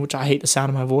endlessly, which I hate the sound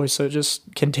of my voice. So it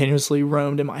just continuously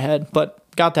roamed in my head, but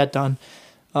got that done.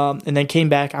 And then came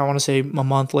back, I want to say a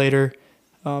month later,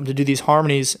 to do these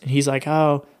harmonies. And he's like,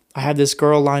 oh, I had this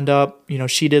girl lined up.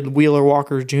 She did Wheeler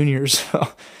Walker Jr.'s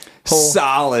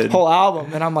Solid. whole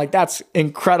album. And I'm like, that's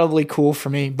incredibly cool for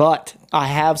me. But I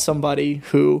have somebody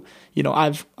who,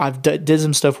 I've did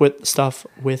some stuff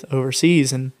with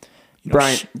overseas. And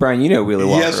Brian, you know Wheeler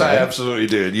Walker, Yes, right? I absolutely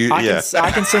did.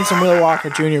 I can sing some Wheeler Walker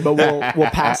Jr., but we'll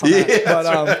pass on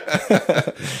that.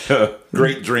 Yeah, But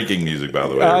great drinking music, by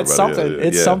the way. it's everybody. something. Yeah,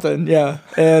 It's yeah. something. Yeah.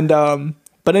 And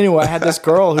but anyway, I had this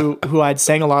girl who I'd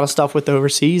sang a lot of stuff with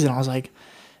overseas, and I was like,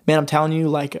 man, I'm telling you,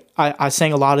 like I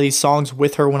sang a lot of these songs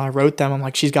with her when I wrote them. I'm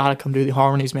like, she's got to come do the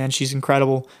harmonies, man. She's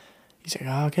incredible. He's like,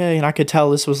 oh, okay, and I could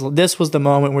tell this was the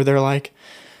moment where they're like,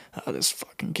 oh, this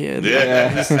fucking kid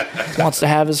wants to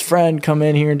have his friend come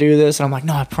in here and do this. And I'm like,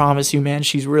 no, I promise you, man,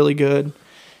 she's really good.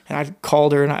 And I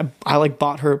called her, and I like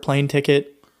bought her a plane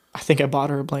ticket. I think I bought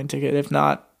her a plane ticket. If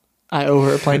not, I owe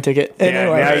her a plane ticket.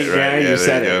 Anyway, right, you yeah,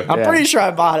 said there you it. go. I'm pretty sure I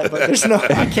bought it, but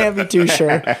I can't be too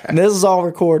sure. And this is all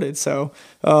recorded. So,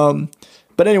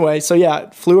 But anyway, so yeah,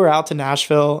 flew her out to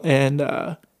Nashville,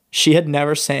 and she had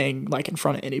never sang like in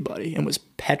front of anybody and was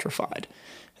petrified.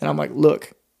 And I'm like,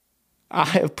 look, I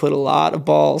have put a lot of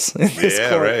balls in this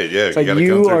court. Right. Yeah, it's like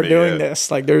you are doing this.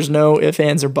 Like there's no ifs,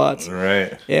 ands, or buts.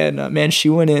 Right. And man, she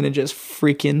went in and just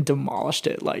freaking demolished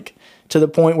it. Like to the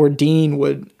point where Dean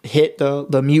would hit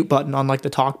the mute button on like the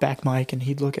talkback mic, and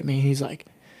he'd look at me and he's like,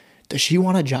 does she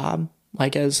want a job?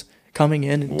 Like as coming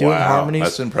in and doing harmonies?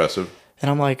 That's impressive. And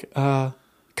I'm like,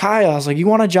 Kaya, I was like, you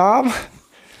want a job?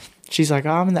 She's like,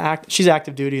 I'm in she's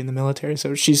active duty in the military,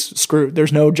 so she's screwed.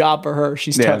 There's no job for her.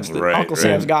 She's toast. Uncle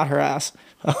Sam's got her ass.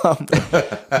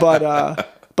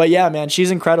 But yeah, man,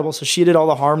 she's incredible. So she did all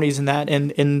the harmonies in that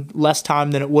in less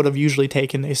time than it would have usually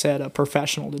taken, they said, a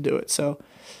professional to do it. So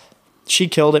she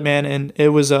killed it, man, and it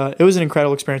was an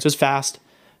incredible experience. It was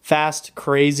fast,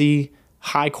 crazy,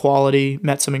 high quality.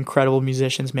 Met some incredible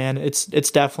musicians, man. It's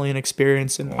definitely an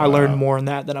experience, and I learned more in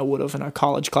that than I would have in a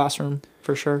college classroom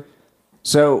for sure.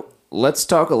 So let's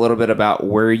talk a little bit about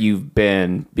where you've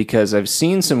been, because I've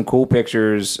seen some cool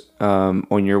pictures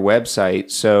on your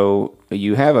website. So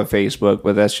you have a Facebook,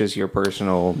 but that's just your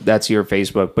that's your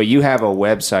Facebook. But you have a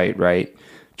website, right?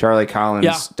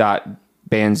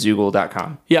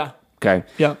 charliecollins.bandzoogle.com. Yeah. Okay.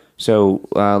 Yeah. So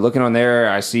looking on there,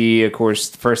 I see, of course,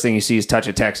 the first thing you see is Touch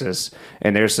of Texas,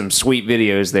 and there's some sweet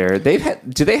videos there.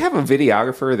 Do they have a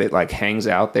videographer that like hangs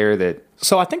out there?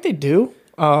 So I think they do.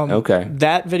 Okay.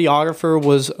 That videographer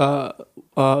was a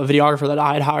videographer that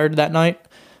I had hired that night.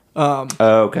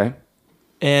 Okay.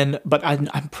 But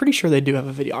I'm pretty sure they do have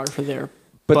a videographer there.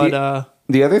 But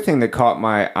the other thing that caught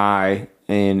my eye,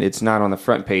 and it's not on the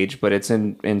front page, but it's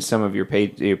in some of your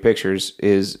pictures,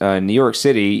 is New York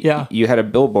City. Yeah. You had a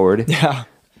billboard. Yeah.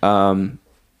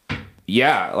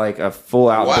 Yeah, like a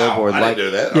full-out billboard. I like,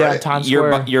 didn't do that. Yeah, Right. Times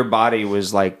Square. Your body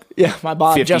was like My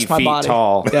body, 50 just my feet body.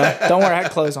 tall. Yeah, don't wear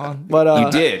hat clothes on. But You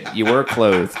did. You were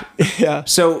clothed. Yeah.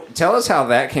 So tell us how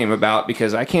that came about,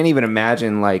 because I can't even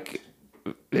imagine like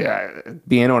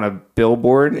being on a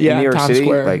billboard in New York Times City.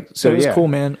 Square. Like, so it was cool,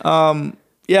 man.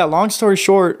 Yeah, long story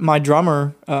short, my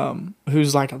drummer,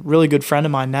 who's like a really good friend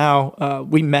of mine now,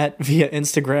 we met via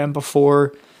Instagram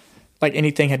before like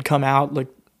anything had come out. Like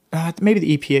maybe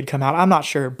the EP had come out. I'm not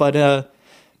sure, but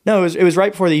no, it was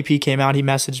right before the EP came out. He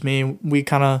messaged me, and we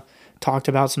kind of talked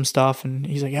about some stuff, and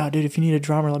he's like, "Yeah, dude, if you need a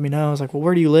drummer, let me know." I was like, "Well,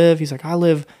 where do you live?" He's like, "I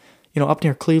live, up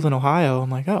near Cleveland, Ohio." I'm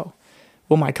like, "Oh,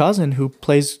 well, my cousin who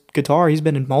plays guitar, he's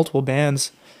been in multiple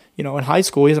bands, in high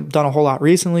school. He hasn't done a whole lot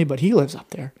recently, but he lives up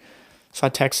there." So I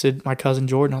texted my cousin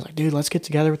Jordan. I was like, "Dude, let's get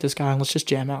together with this guy and let's just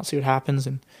jam out, see what happens,"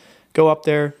 and go up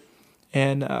there.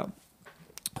 And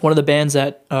one of the bands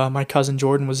that my cousin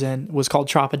Jordan was in was called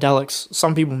Tropidelics.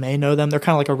 Some people may know them. They're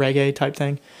kind of like a reggae type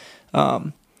thing.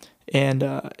 And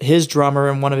his drummer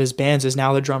in one of his bands is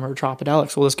now the drummer of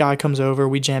Tropidelics. Well, this guy comes over.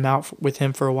 We jam out with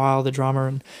him for a while, the drummer,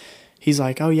 and he's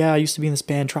like, "Oh, yeah, I used to be in this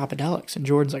band Tropidelics." And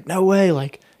Jordan's like, "No way.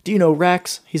 Like, do you know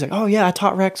Rex?" He's like, "Oh, yeah, I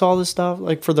taught Rex all this stuff.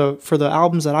 Like, for the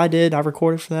albums that I did, I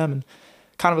recorded for them." And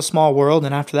kind of a small world.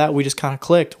 And after that, we just kind of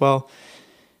clicked. Well,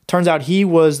 turns out he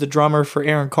was the drummer for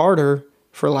Aaron Carter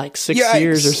for like 6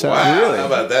 years or so. Wow, really? How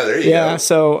about that? There you go. Yeah,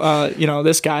 so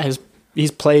this guy he's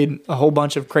played a whole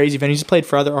bunch of crazy venues. He's played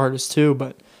for other artists too,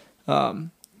 but Aaron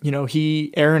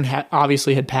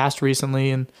obviously had passed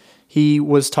recently, and he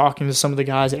was talking to some of the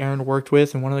guys that Aaron worked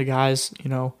with, and one of the guys,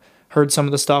 heard some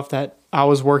of the stuff that I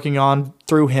was working on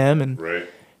through him, and Right.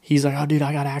 he's like, "Oh, dude,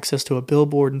 I got access to a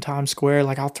billboard in Times Square.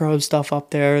 Like, I'll throw stuff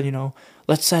up there.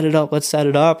 Let's set it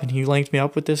up. And he linked me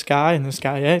up with this guy, and this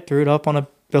guy threw it up on a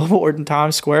billboard in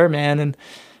Times Square, man. And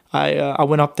I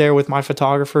went up there with my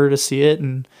photographer to see it,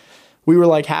 and we were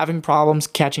like having problems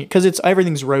catching it because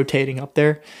everything's rotating up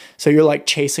there, so you're like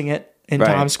chasing it in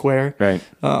Times Square. Right.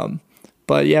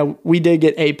 But yeah, we did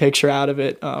get a picture out of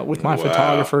it with my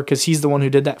photographer because he's the one who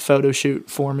did that photo shoot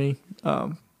for me.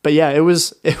 But yeah, it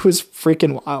was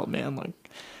freaking wild, man. Like,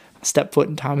 I stepped foot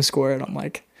in Times Square, and I'm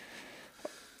like,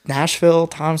 Nashville,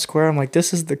 Times Square. I'm like,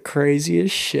 this is the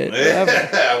craziest shit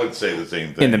ever. I would say the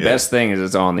same thing. And the best thing is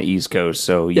it's on the East Coast,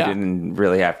 so you didn't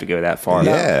really have to go that far.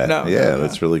 Yeah, No,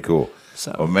 that's really cool.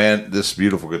 So- oh man, this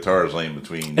beautiful guitar is laying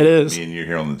between It is. me and you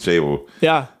here on the table.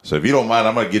 Yeah. So if you don't mind,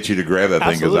 I'm going to get you to grab that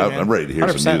thing because Absolutely, I'm man. ready to hear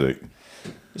 100%. some music.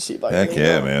 See if I Heck can-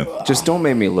 yeah, man. Just don't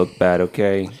make me look bad,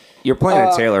 okay? You're playing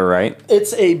a Taylor, right?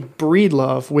 It's a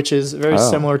Breedlove, which is very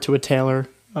similar to a Taylor.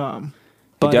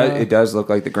 But It does look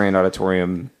like the Grand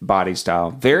Auditorium body style.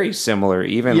 Very similar,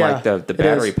 even Yeah, like the it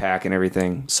battery is. pack and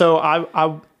everything. So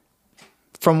I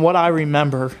from what I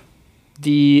remember,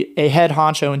 a head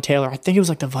honcho in Taylor, I think it was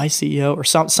like the vice CEO or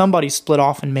somebody split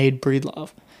off and made Breedlove.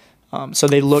 So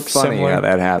they look Funny similar. how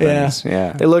that happens.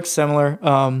 Yeah. They look similar.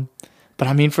 But But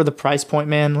I mean, for the price point,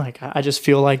 man, like I just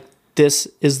feel like this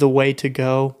is the way to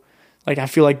go. Like I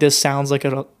feel like this sounds like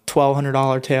a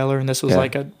 $1,200 Taylor, and this was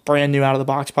like a brand new out of the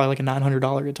box, probably like a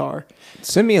 $900 guitar.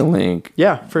 Send me a link.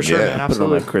 Yeah, for sure, Yeah, man. Put it on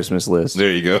Absolutely. my Christmas list.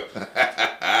 There you go.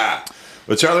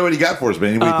 Well, Charlie, what do you got for us,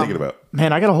 man? What are you thinking about?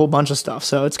 Man, I got a whole bunch of stuff,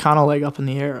 so it's kind of like up in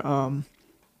the air.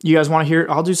 You guys want to hear?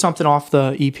 I'll do something off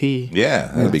the EP. Yeah,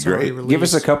 that'd be It's already great. released. Give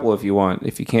us a couple if you want,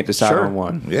 if you can't decide Sure. on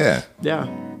one. Yeah. Yeah.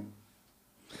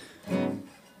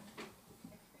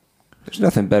 There's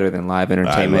nothing better than live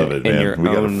entertainment I love it, in man. your We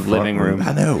got a own front living room.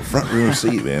 I know, front room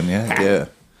seat, man. Yeah.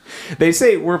 They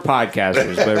say we're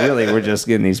podcasters, but really we're just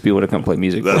getting these people to come play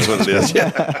music. That's what it is.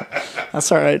 Yeah.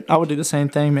 That's all right. I would do the same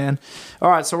thing, man. All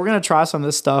right, so we're gonna try some of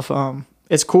this stuff.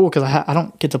 It's cool because I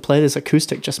don't get to play this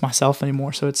acoustic just myself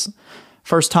anymore, so it's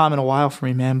first time in a while for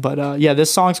me, man. But yeah,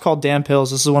 this song's called "Damn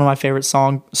Pills." This is one of my favorite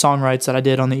songwrites that I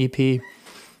did on the EP.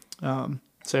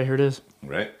 So here it is.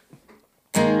 Right.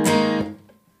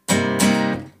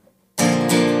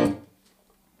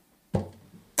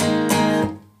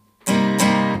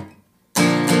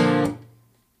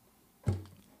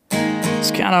 It's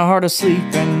kind of hard to sleep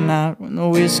at night when the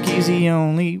whiskey's the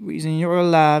only reason you're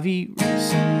alive.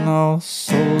 Erasing all the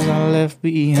souls I left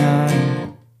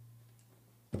behind.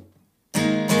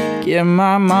 Get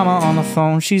my mama on the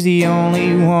phone, she's the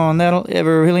only one that'll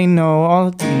ever really know all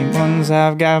the demons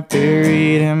I've got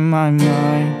buried in my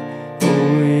mind.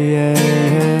 Oh yeah.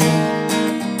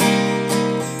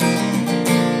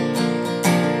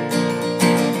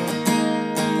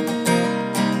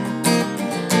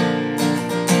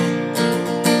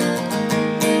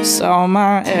 Saw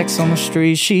my ex on the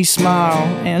street, she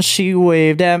smiled and she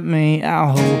waved at me. I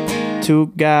hope to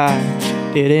God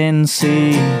she didn't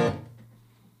see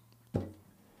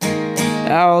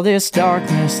all this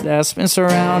darkness that's been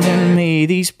surrounding me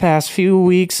these past few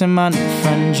weeks, and my new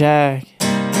friend Jack,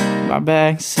 my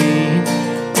backseat.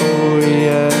 Oh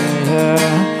yeah,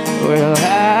 yeah. Well,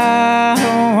 I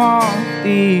don't want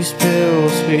these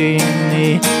pills being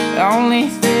the only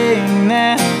thing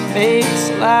that makes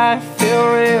life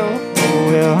feel real.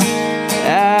 Oh well,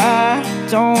 I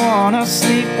don't wanna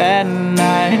sleep at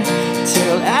night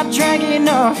till I drank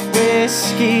enough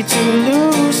whiskey to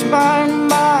lose my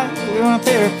mind. With my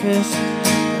therapist,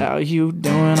 how you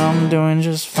doing? I'm doing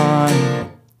just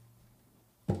fine.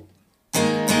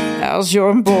 How's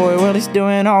your boy? Well, he's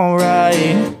doing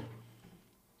alright.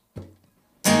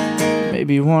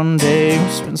 Maybe one day we'll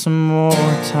spend some more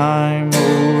time.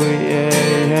 Oh yeah,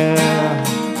 yeah.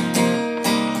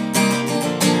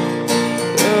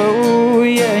 Oh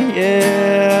yeah,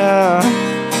 yeah.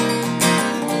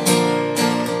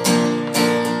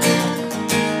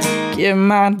 Get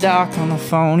my doc on the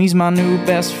phone, he's my new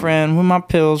best friend. When my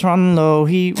pills run low,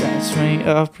 he writes me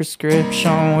a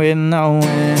prescription with no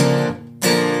end.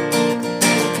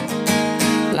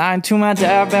 Lying to my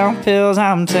dad about pills,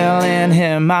 I'm telling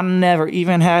him I never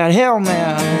even had hell,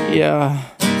 man. Yeah,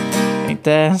 ain't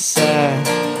that sad?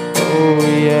 Oh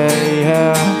yeah,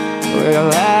 yeah.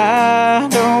 Well, I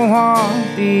don't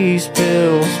want these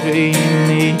pills being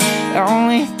the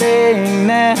only thing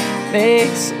that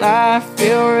makes life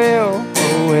feel real.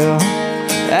 Oh well,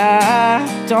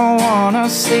 I don't wanna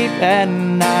sleep at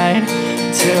night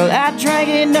till I drank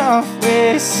enough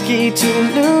whiskey to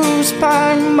lose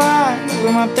my mind.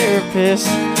 With my therapist,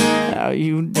 how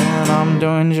you doing? I'm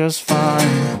doing just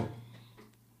fine.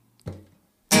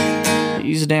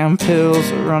 These damn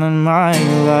pills are running my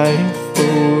life.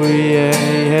 Oh yeah,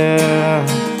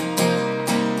 yeah.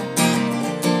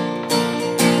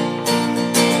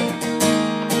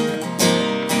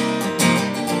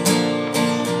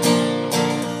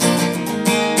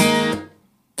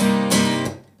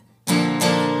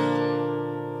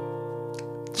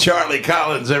 Charlie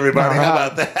Collins, everybody. All How right.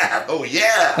 about that? Oh,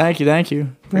 yeah. Thank you.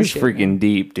 It's Appreciate it. freaking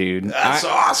deep, dude. That's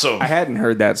awesome. I hadn't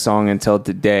heard that song until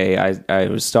today. I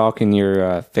was stalking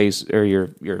your face or your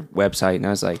website, and I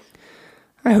was like,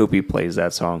 I hope he plays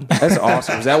that song. That's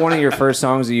awesome. Is that one of your first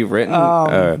songs that you've written?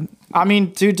 I mean,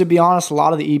 dude, to be honest, a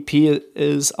lot of the EP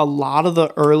is a lot of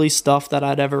the early stuff that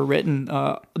I'd ever written.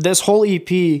 This whole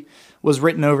EP was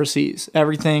written overseas.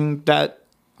 Everything that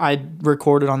I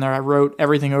recorded on there, I wrote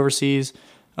everything overseas.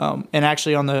 And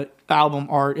actually on the album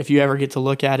art, if you ever get to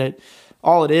look at it,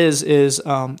 all it is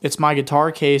it's my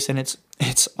guitar case, and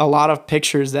it's a lot of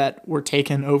pictures that were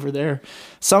taken over there.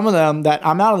 Some of them that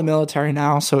I'm out of the military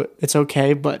now, so it's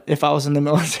okay. But if I was in the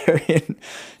military and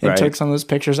Right. took some of those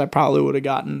pictures, I probably would have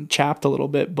gotten chapped a little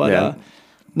bit. But Yeah.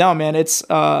 no, man, it's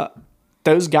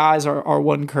those guys are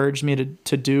what encouraged me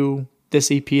to do this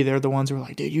EP, they're the ones who were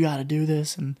like, dude, you got to do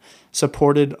this, and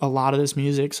supported a lot of this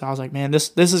music. So I was like, man,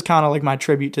 this is kind of like my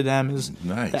tribute to them is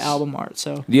Nice. the album art.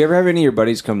 So Do you ever have any of your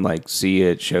buddies come like see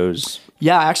it at shows?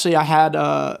 yeah, actually, I had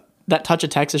that Touch of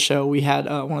Texas show. We had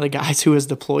one of the guys who was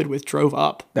deployed with drove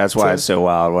up. That's why it's so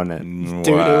wild, wasn't it?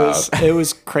 Dude, Wow. it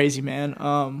was crazy, man.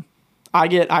 I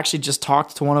actually just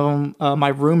talked to one of them, my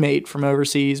roommate from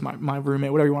overseas, my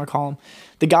roommate, whatever you want to call him.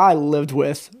 The guy I lived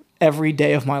with every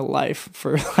day of my life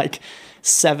for like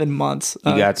 7 months.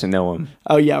 You got to know him.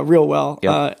 Oh yeah, real well.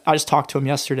 Yep. I just talked to him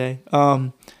yesterday.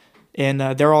 And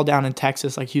they're all down in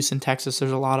Texas, like Houston, Texas.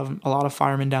 There's a lot of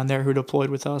firemen down there who deployed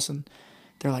with us, and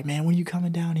they're like, man, when are you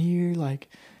coming down here? Like,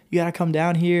 you gotta come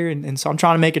down here. And so I'm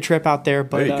trying to make a trip out there.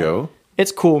 But There you go.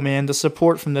 It's cool, man. The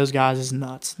support from those guys is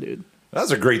nuts, dude. That's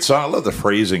a great song. I love the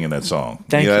phrasing in that song.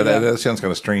 Thank you. That sounds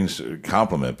kind of strange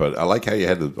compliment, but I like how you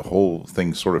had the whole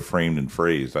thing sort of framed and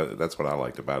phrased. That's what I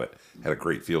liked about it. Had a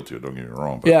great feel to it. Don't get me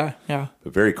wrong. But, Yeah.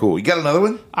 but very cool. You got another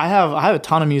one? I have a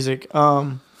ton of music.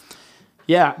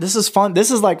 Yeah, this is fun. This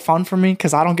is like fun for me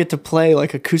because I don't get to play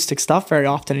like acoustic stuff very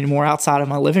often anymore outside of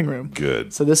my living room.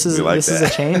 Good. So this is We like is a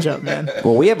that. change up, man.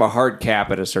 Well, we have a hard cap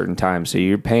at a certain time, so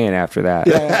you're paying after that.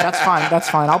 Yeah, that's fine. That's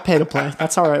fine. I'll pay to play.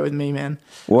 That's all right with me, man.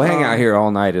 We'll hang out here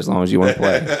all night as long as you want to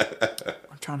play.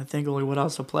 I'm trying to think of like what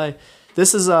else to play.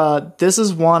 This is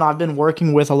one I've been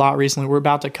working with a lot recently. We're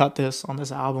about to cut this on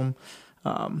this album.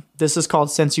 This is called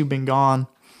Since You've Been Gone.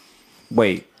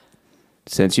 Wait,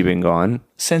 since you've been gone?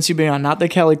 Since You've Been Gone, not the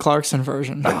Kelly Clarkson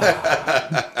version.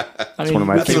 I mean, one of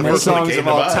my we can favorite make- First one that songs came of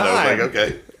to all mind. I was time. like,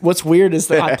 okay. What's weird is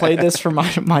that I played this for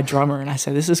my drummer, and I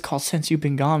said, "This is called Since You've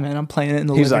Been Gone, man." I'm playing it in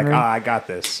the He's living like, room. I got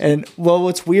this. And well,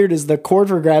 what's weird is the chord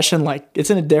progression, like it's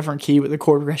in a different key, but the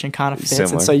chord progression kind of fits.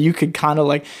 Similar. And so you could kind of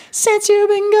like, since you've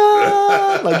been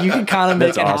gone, like you could kind of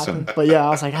make That's it awesome. happen. But yeah, I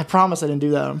was like, I promise I didn't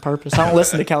do that on purpose. I don't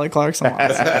listen to Kelly Clarkson a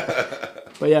lot. So.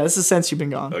 But yeah, this is Since You've Been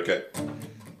Gone. Okay.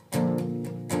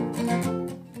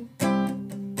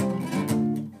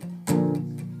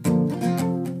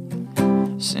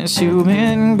 Since you've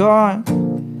been gone,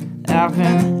 I've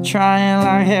been trying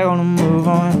like hell to move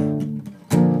on.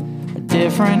 A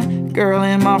different girl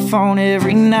in my phone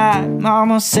every night.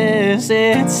 Mama says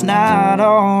it's not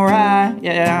alright.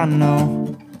 Yeah, I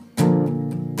know.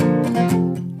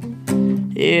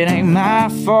 It ain't my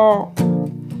fault.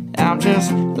 I'm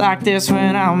just like this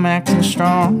when I'm acting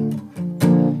strong.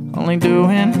 Only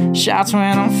doing shots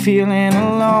when I'm feeling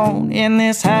alone. In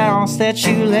this house that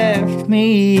you left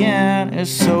me in is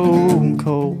so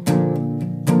cold.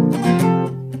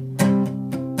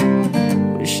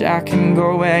 Wish I can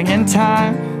go back in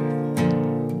time,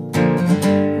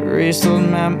 erase those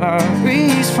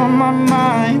memories from my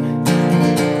mind.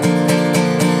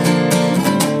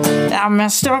 I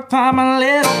messed up, I'm a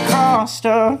little crossed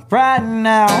up right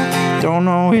now. Don't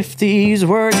know if these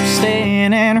words are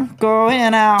staying in or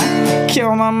going out.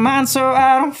 Kill my mind so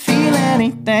I don't feel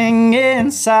anything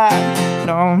inside.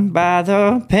 Known by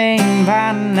the pain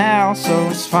by now, so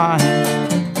it's fine.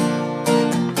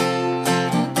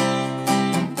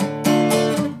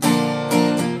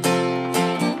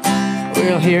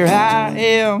 Well, here I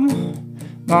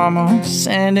am, Mama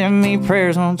sending me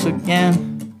prayers once again.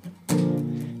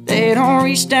 They don't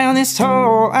reach down this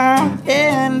hole I'm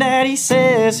in. Daddy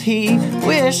says he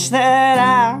wished that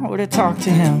I would've talked to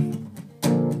him.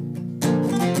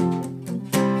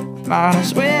 Might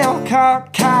as well call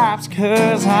cops,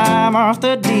 'cause I'm off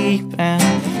the deep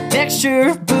end. Mixture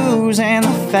of booze and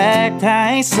the fact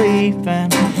I ain't sleeping.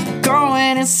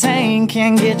 Going insane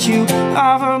can get you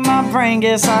off of my brain.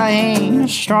 Guess I ain't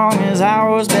as strong as I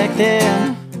was back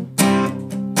then.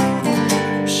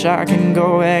 Wish I can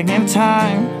go back in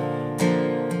time,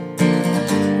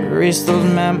 erase those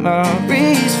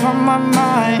memories from my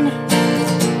mind.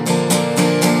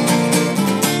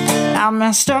 I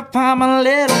messed up, I'm a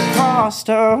little crossed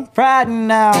up right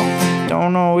now.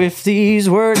 Don't know if these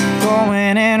words are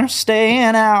going in or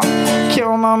staying out.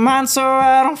 Kill my mind so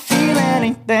I don't feel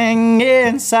anything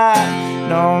inside.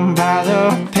 Known by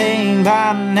the pain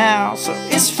by now, so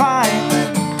it's fine.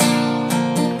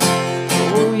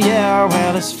 Oh yeah,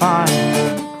 well it's fine.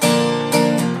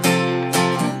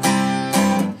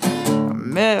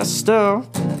 Messed up,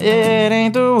 it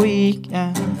ain't the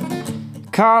weekend.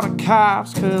 Call the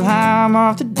cops 'cause I'm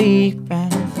off the deep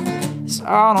end. It's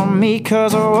all on me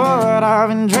 'cause of what I've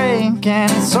been drinking.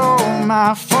 It's all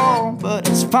my fault, but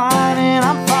it's fine and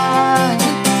I'm fine.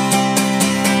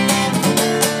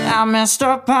 I messed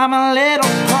up, I'm a little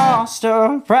crossed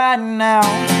up right now.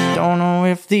 Don't know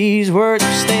if these words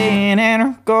are staying in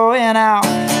or going out.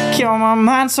 Cure my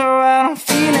mind so I don't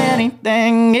feel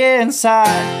anything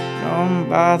inside. Numb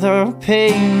by the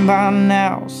pain by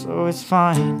now, so it's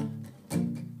fine.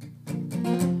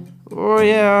 Oh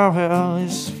yeah, well,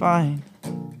 it's fine.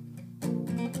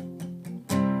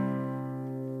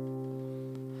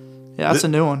 Yeah, that's a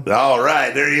new one. All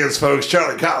right, there he is, folks.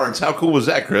 Charlie Collins. How cool was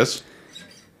that, Chris?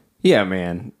 Yeah,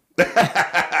 man.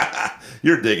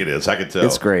 You're digging this. I can tell.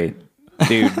 It's great.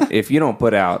 Dude, if you don't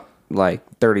put out like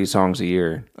 30 songs a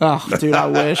year. Oh, dude, I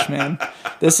wish, man.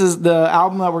 This is the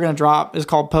album that we're going to drop is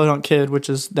called Podunk Kid, which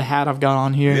is the hat I've got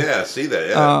on here. Yeah, see that.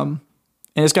 Yeah. And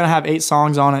it's going to have 8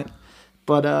 songs on it.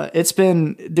 But it's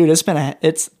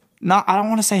not, I don't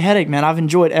want to say headache, man. I've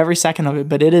enjoyed every second of it,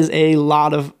 but it is a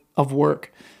lot of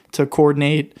work to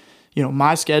coordinate,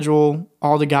 my schedule,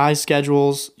 all the guys'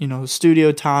 schedules,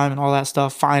 studio time and all that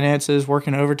stuff, finances,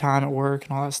 working overtime at work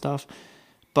and all that stuff.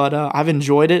 But I've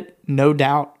enjoyed it, no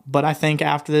doubt. But I think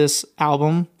after this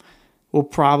album will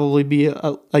probably be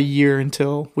a year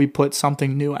until we put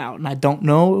something new out. And I don't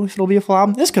know if it'll be a full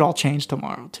album. This could all change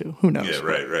tomorrow, too. Who knows? Yeah,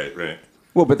 right.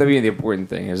 Well, but the important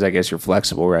thing is, I guess you're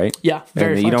flexible, right? Yeah,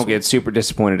 very and you don't flexible. get super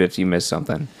disappointed if you miss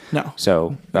something. No.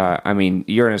 So,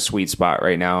 you're in a sweet spot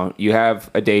right now. You have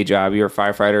a day job. You're a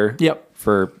firefighter. Yep.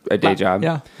 For a day job.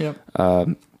 Yeah, yep.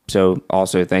 So,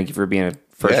 also, thank you for being a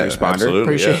first responder. Absolutely,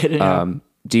 Appreciate it. Yeah.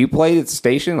 Do you play at the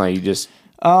station? Like, you just...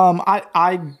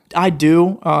 I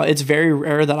do. It's very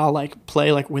rare that I'll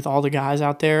play with all the guys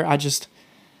out there.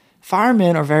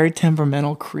 Firemen are very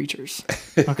temperamental creatures.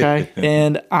 Okay.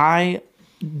 And I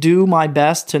do my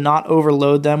best to not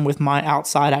overload them with my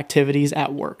outside activities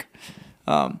at work.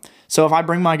 So if I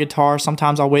bring my guitar,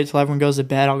 sometimes I'll wait till everyone goes to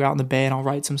bed. I'll go out in the bay and I'll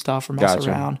write some stuff or mess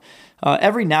around.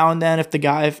 Every now and then, if the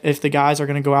guys are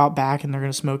going to go out back and they're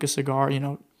going to smoke a cigar,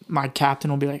 my captain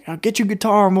will be like, "I'll get you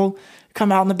guitar and we'll come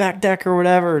out on the back deck or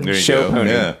whatever." And There you Show go. pony.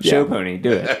 Yeah. Show pony.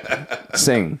 Do it.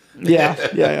 Sing.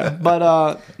 yeah.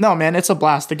 But no, man, it's a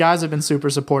blast. The guys have been super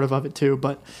supportive of it too.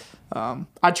 But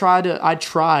I try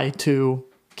to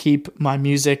keep my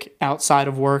music outside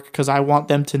of work because I want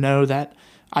them to know that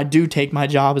I do take my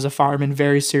job as a fireman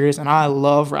very serious, and I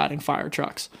love riding fire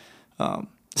trucks.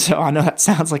 So I know that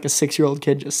sounds like a 6-year-old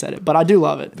kid just said it, but I do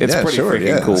love it. It's pretty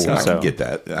freaking cool. I So. get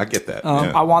that. I get that.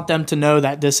 I want them to know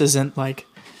that this isn't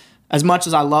as much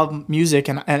as I love music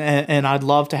and I'd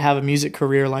love to have a music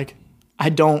career, I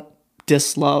don't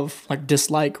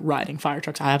dislike riding fire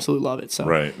trucks. I absolutely love it. So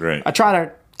Right. I try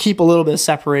to keep a little bit of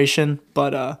separation,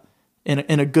 but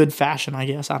in a good fashion, I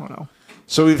guess. I don't know.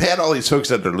 So we've had all these folks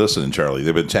that are listening, Charlie.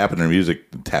 They've been tapping their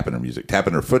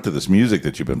foot to this music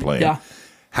that you've been playing. Yeah.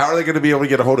 How are they going to be able to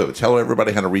get a hold of it? Tell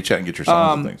everybody how to reach out and get your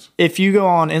songs and things. If you go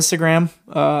on Instagram,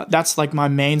 that's my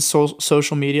main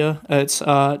social media. It's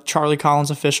Charlie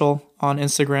Collins Official on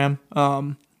Instagram.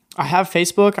 I have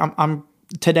Facebook.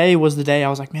 Today was the day I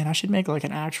was like, man, I should make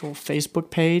an actual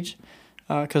Facebook page.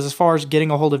 Because as far as getting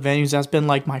a hold of venues, that's been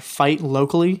my fight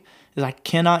locally. Is I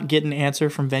cannot get an answer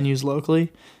from venues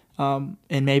locally. And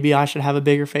maybe I should have a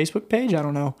bigger Facebook page. I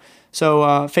don't know. So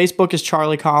Facebook is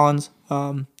Charlie Collins.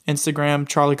 Instagram,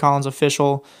 Charlie Collins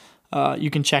Official.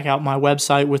 You can check out my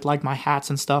website with my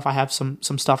hats and stuff. I have some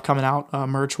stuff coming out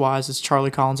merch wise. It's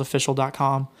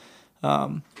charliecollinsofficial.com.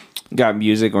 Got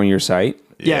music on your site?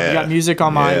 Yeah, we got music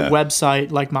on my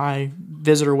website, my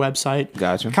visitor website.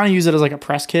 Gotcha. I kind of use it as a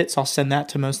press kit, so I'll send that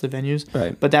to most of the venues.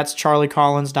 Right. But that's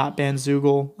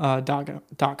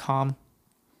charliecollins.bandzoogle.com.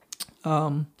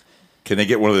 Can they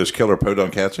get one of those killer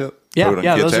Podunk hats yet? Yeah, Podunk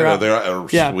yeah, Kids those are hat? out. They're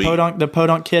Yeah, sweet. the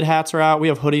Podunk Kid hats are out. We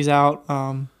have hoodies out.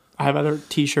 I have other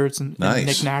T-shirts and Nice.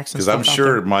 knickknacks and Because stuff. I'm out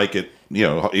sure there. Mike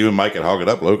even Mike at Hog It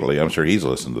Up locally, I'm sure he's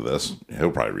listened to this. He'll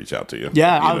probably reach out to you.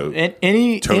 Yeah,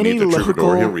 any Tony the Troubadour, he'll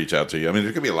local. reach out to you. I mean,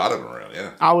 there's gonna be a lot of them around.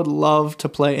 Yeah. I would love to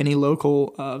play any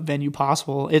local venue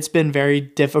possible. It's been very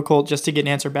difficult just to get an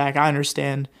answer back. I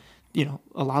understand, a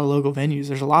lot of local venues.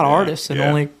 There's a lot of artists and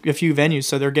only a few venues,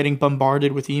 so they're getting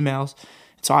bombarded with emails.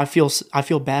 So I feel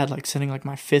bad sending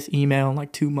my 5th email in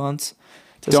 2 months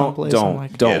to someplace. Don't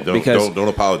because don't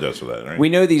apologize for that. Right? we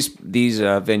know these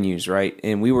venues, right?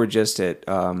 And we were just at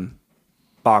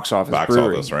Box Office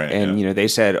Brewery, right? And they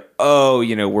said,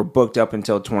 we're booked up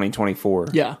until 2024.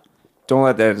 Yeah. Don't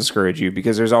let that discourage you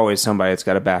because there's always somebody that's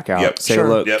got to back out. Yep. Say, Sure.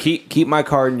 look, Yep. keep my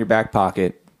card in your back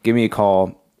pocket. Give me a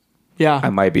call. Yeah. I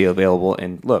might be available,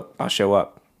 and look, I'll show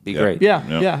up. Be great.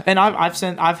 Yeah. And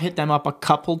I've hit them up a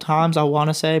couple times, I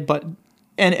want to say, but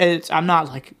I'm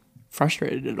not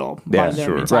frustrated at all. Yeah, by their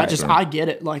sure. means. Right, I get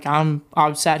it.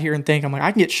 I've sat here and think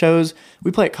I can get shows.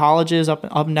 We play at colleges up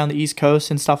and down the East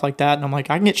Coast and stuff like that, and I'm I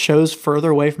can get shows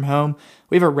further away from home.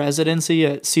 We have a residency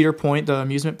at Cedar Point, the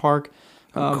amusement park.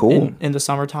 Cool. In the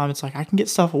summertime, it's like I can get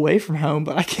stuff away from home,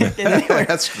 but I can't get anywhere.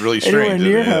 That's really anywhere strange.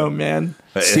 near isn't it? home, man.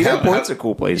 Cedar Point's a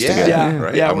cool place to go. Yeah.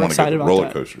 right. Yeah, I we're want to excited go about roller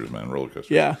that. coasters, man. Roller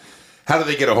coasters. Yeah. How do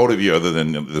they get a hold of you other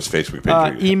than this Facebook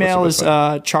page? Email What's is the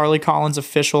website? Charlie Collins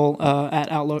Official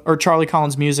at Outlook, or Charlie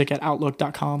Collins Music at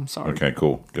Outlook.com. Sorry. Okay,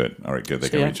 cool. Good. All right, good. They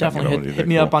So can yeah, reach out and get a definitely hold of you. hit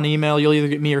me up on email. You'll either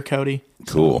get me or Cody.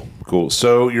 Cool.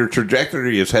 So your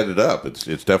trajectory is headed up. It's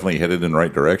definitely headed in the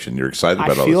right direction. You're excited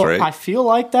about all this, right? I feel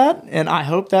like that, and I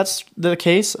hope that's the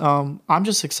case. I'm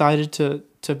just excited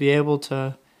to be able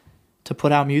to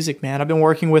put out music, man. I've been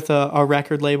working with a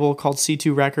record label called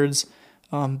C2 Records.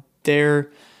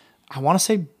 They're, I want to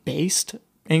say, based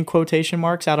in quotation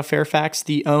marks out of Fairfax.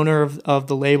 The owner of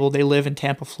the label, they live in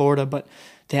Tampa, Florida, but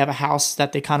they have a house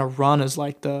that they kind of run as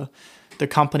like the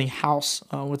company house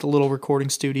with a little recording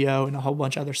studio and a whole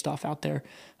bunch of other stuff out there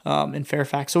in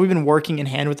Fairfax. So we've been working in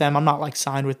hand with them. I'm not like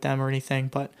signed with them or anything,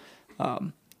 but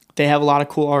they have a lot of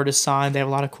cool artists signed. They have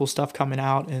a lot of cool stuff coming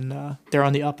out, and they're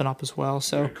on the up and up as well.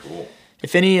 So cool.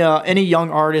 if any young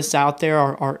artists out there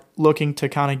are looking to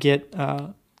kind of get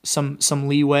some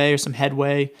leeway or some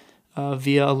headway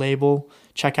via a label,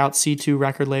 check out C2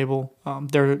 record label.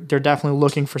 They're definitely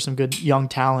looking for some good young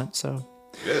talent. So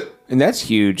Good. And that's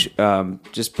huge.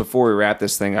 Just before we wrap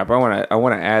this thing up, I want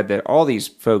to add that all these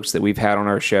folks that we've had on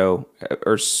our show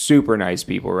are super nice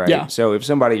people, right? Yeah. So if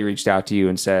somebody reached out to you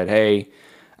and said, "Hey,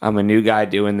 I'm a new guy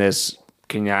doing this.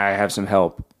 Can I have some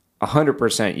help?"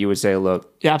 100% you would say,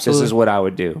 "Look, Yeah, this absolutely. is what I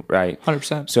would do," right?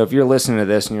 100%. So if you're listening to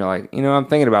this and you're like, I'm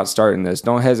thinking about starting this,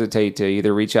 don't hesitate to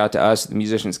either reach out to us at the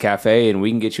Musicians Cafe and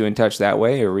we can get you in touch that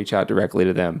way, or reach out directly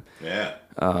to them. Yeah.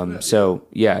 So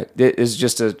yeah, it is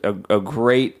just a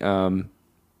great group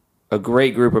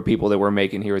of people that we're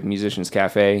making here with Musicians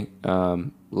Cafe. A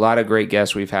lot of great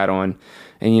guests we've had on,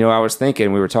 and I was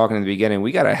thinking, we were talking in the beginning,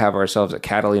 we got to have ourselves a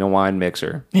Catalina wine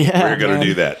mixer. yeah, We're going man. to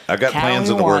do that. I've got plans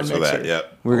in the Catalina works for wine that. mixer.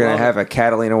 Yep. We're gonna have a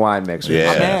Catalina wine mixer.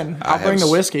 Yeah. Man, I I'll bring have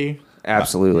the whiskey.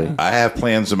 Absolutely. I have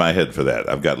plans in my head for that.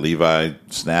 I've got Levi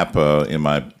Snap in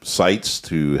my sights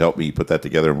to help me put that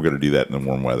together, and we're going to do that in the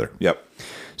warm weather. Yep.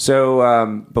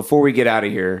 So before we get out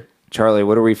of here, Charlie,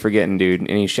 what are we forgetting, dude?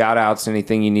 Any shout outs,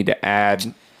 anything you need to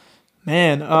add?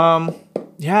 Man,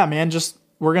 yeah, man, just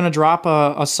we're gonna drop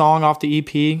a song off the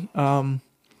EP.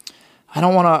 I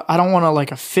don't wanna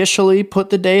like officially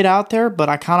put the date out there, but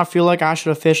I kind of feel like I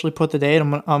should officially put the date.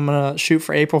 I'm gonna shoot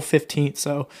for April 15th.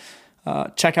 So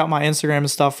check out my Instagram and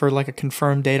stuff for like a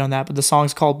confirmed date on that. But the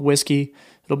song's called Whiskey.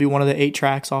 It'll be one of the 8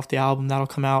 tracks off the album. That'll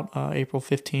come out April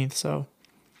 15th. So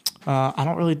I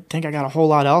don't really think I got a whole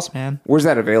lot else, man. Where's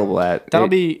that available at? That'll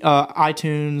be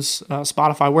iTunes,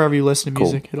 Spotify, wherever you listen to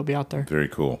music. It'll be out there. Very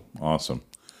cool. Awesome.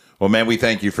 Well, man, we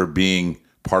thank you for being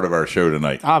part of our show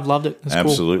tonight. I've loved it. It's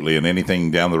cool. Absolutely. And anything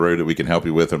down the road that we can help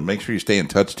you with, and make sure you stay in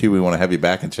touch too. We want to have you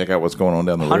back and check out what's going on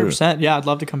down the road. 100%. Yeah, I'd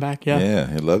love to come back. Yeah. Yeah,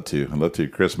 I'd love to.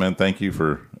 Chris, man, thank you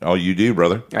for all you do,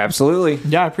 brother. Absolutely.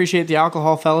 Yeah, I appreciate the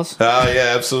alcohol, fellas.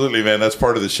 Yeah, absolutely, man. That's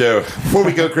part of the show. Before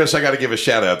we go, Chris, I got to give a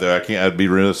shout out there. I'd be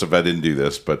remiss if I didn't do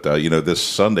this, but this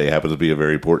Sunday happens to be a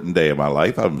very important day in my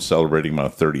life. I'm celebrating my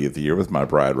 30th year with my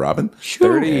bride, Robin.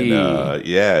 30. And,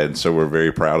 and so we're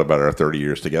very proud about our 30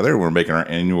 years together. We're making our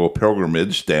annual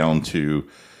pilgrimage down to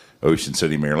Ocean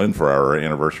City, Maryland for our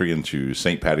anniversary into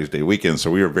St. Patty's Day weekend.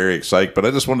 So we are very excited. But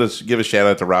I just wanted to give a shout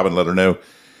out to Robin, let her know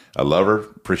I love her.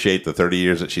 Appreciate the 30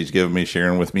 years that she's given me,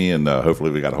 sharing with me, and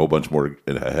hopefully we got a whole bunch more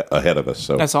ahead of us.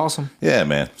 So That's awesome. yeah,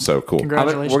 man. So cool.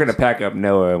 Congratulations. We're going to pack up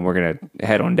Noah and we're going to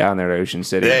head on down there to Ocean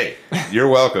City. Hey, you're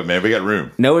welcome, man. We got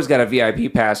room. Noah's got a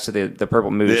VIP pass to the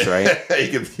Purple Moose, right?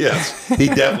 Yes, he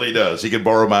definitely does. He can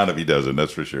borrow mine if he doesn't,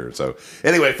 that's for sure. So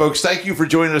anyway, folks, thank you for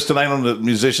joining us tonight on the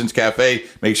Musicians Cafe.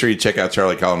 Make sure you check out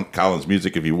Charlie Collins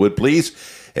Music if you would, please.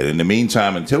 And in the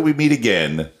meantime, until we meet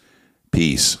again,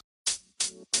 peace.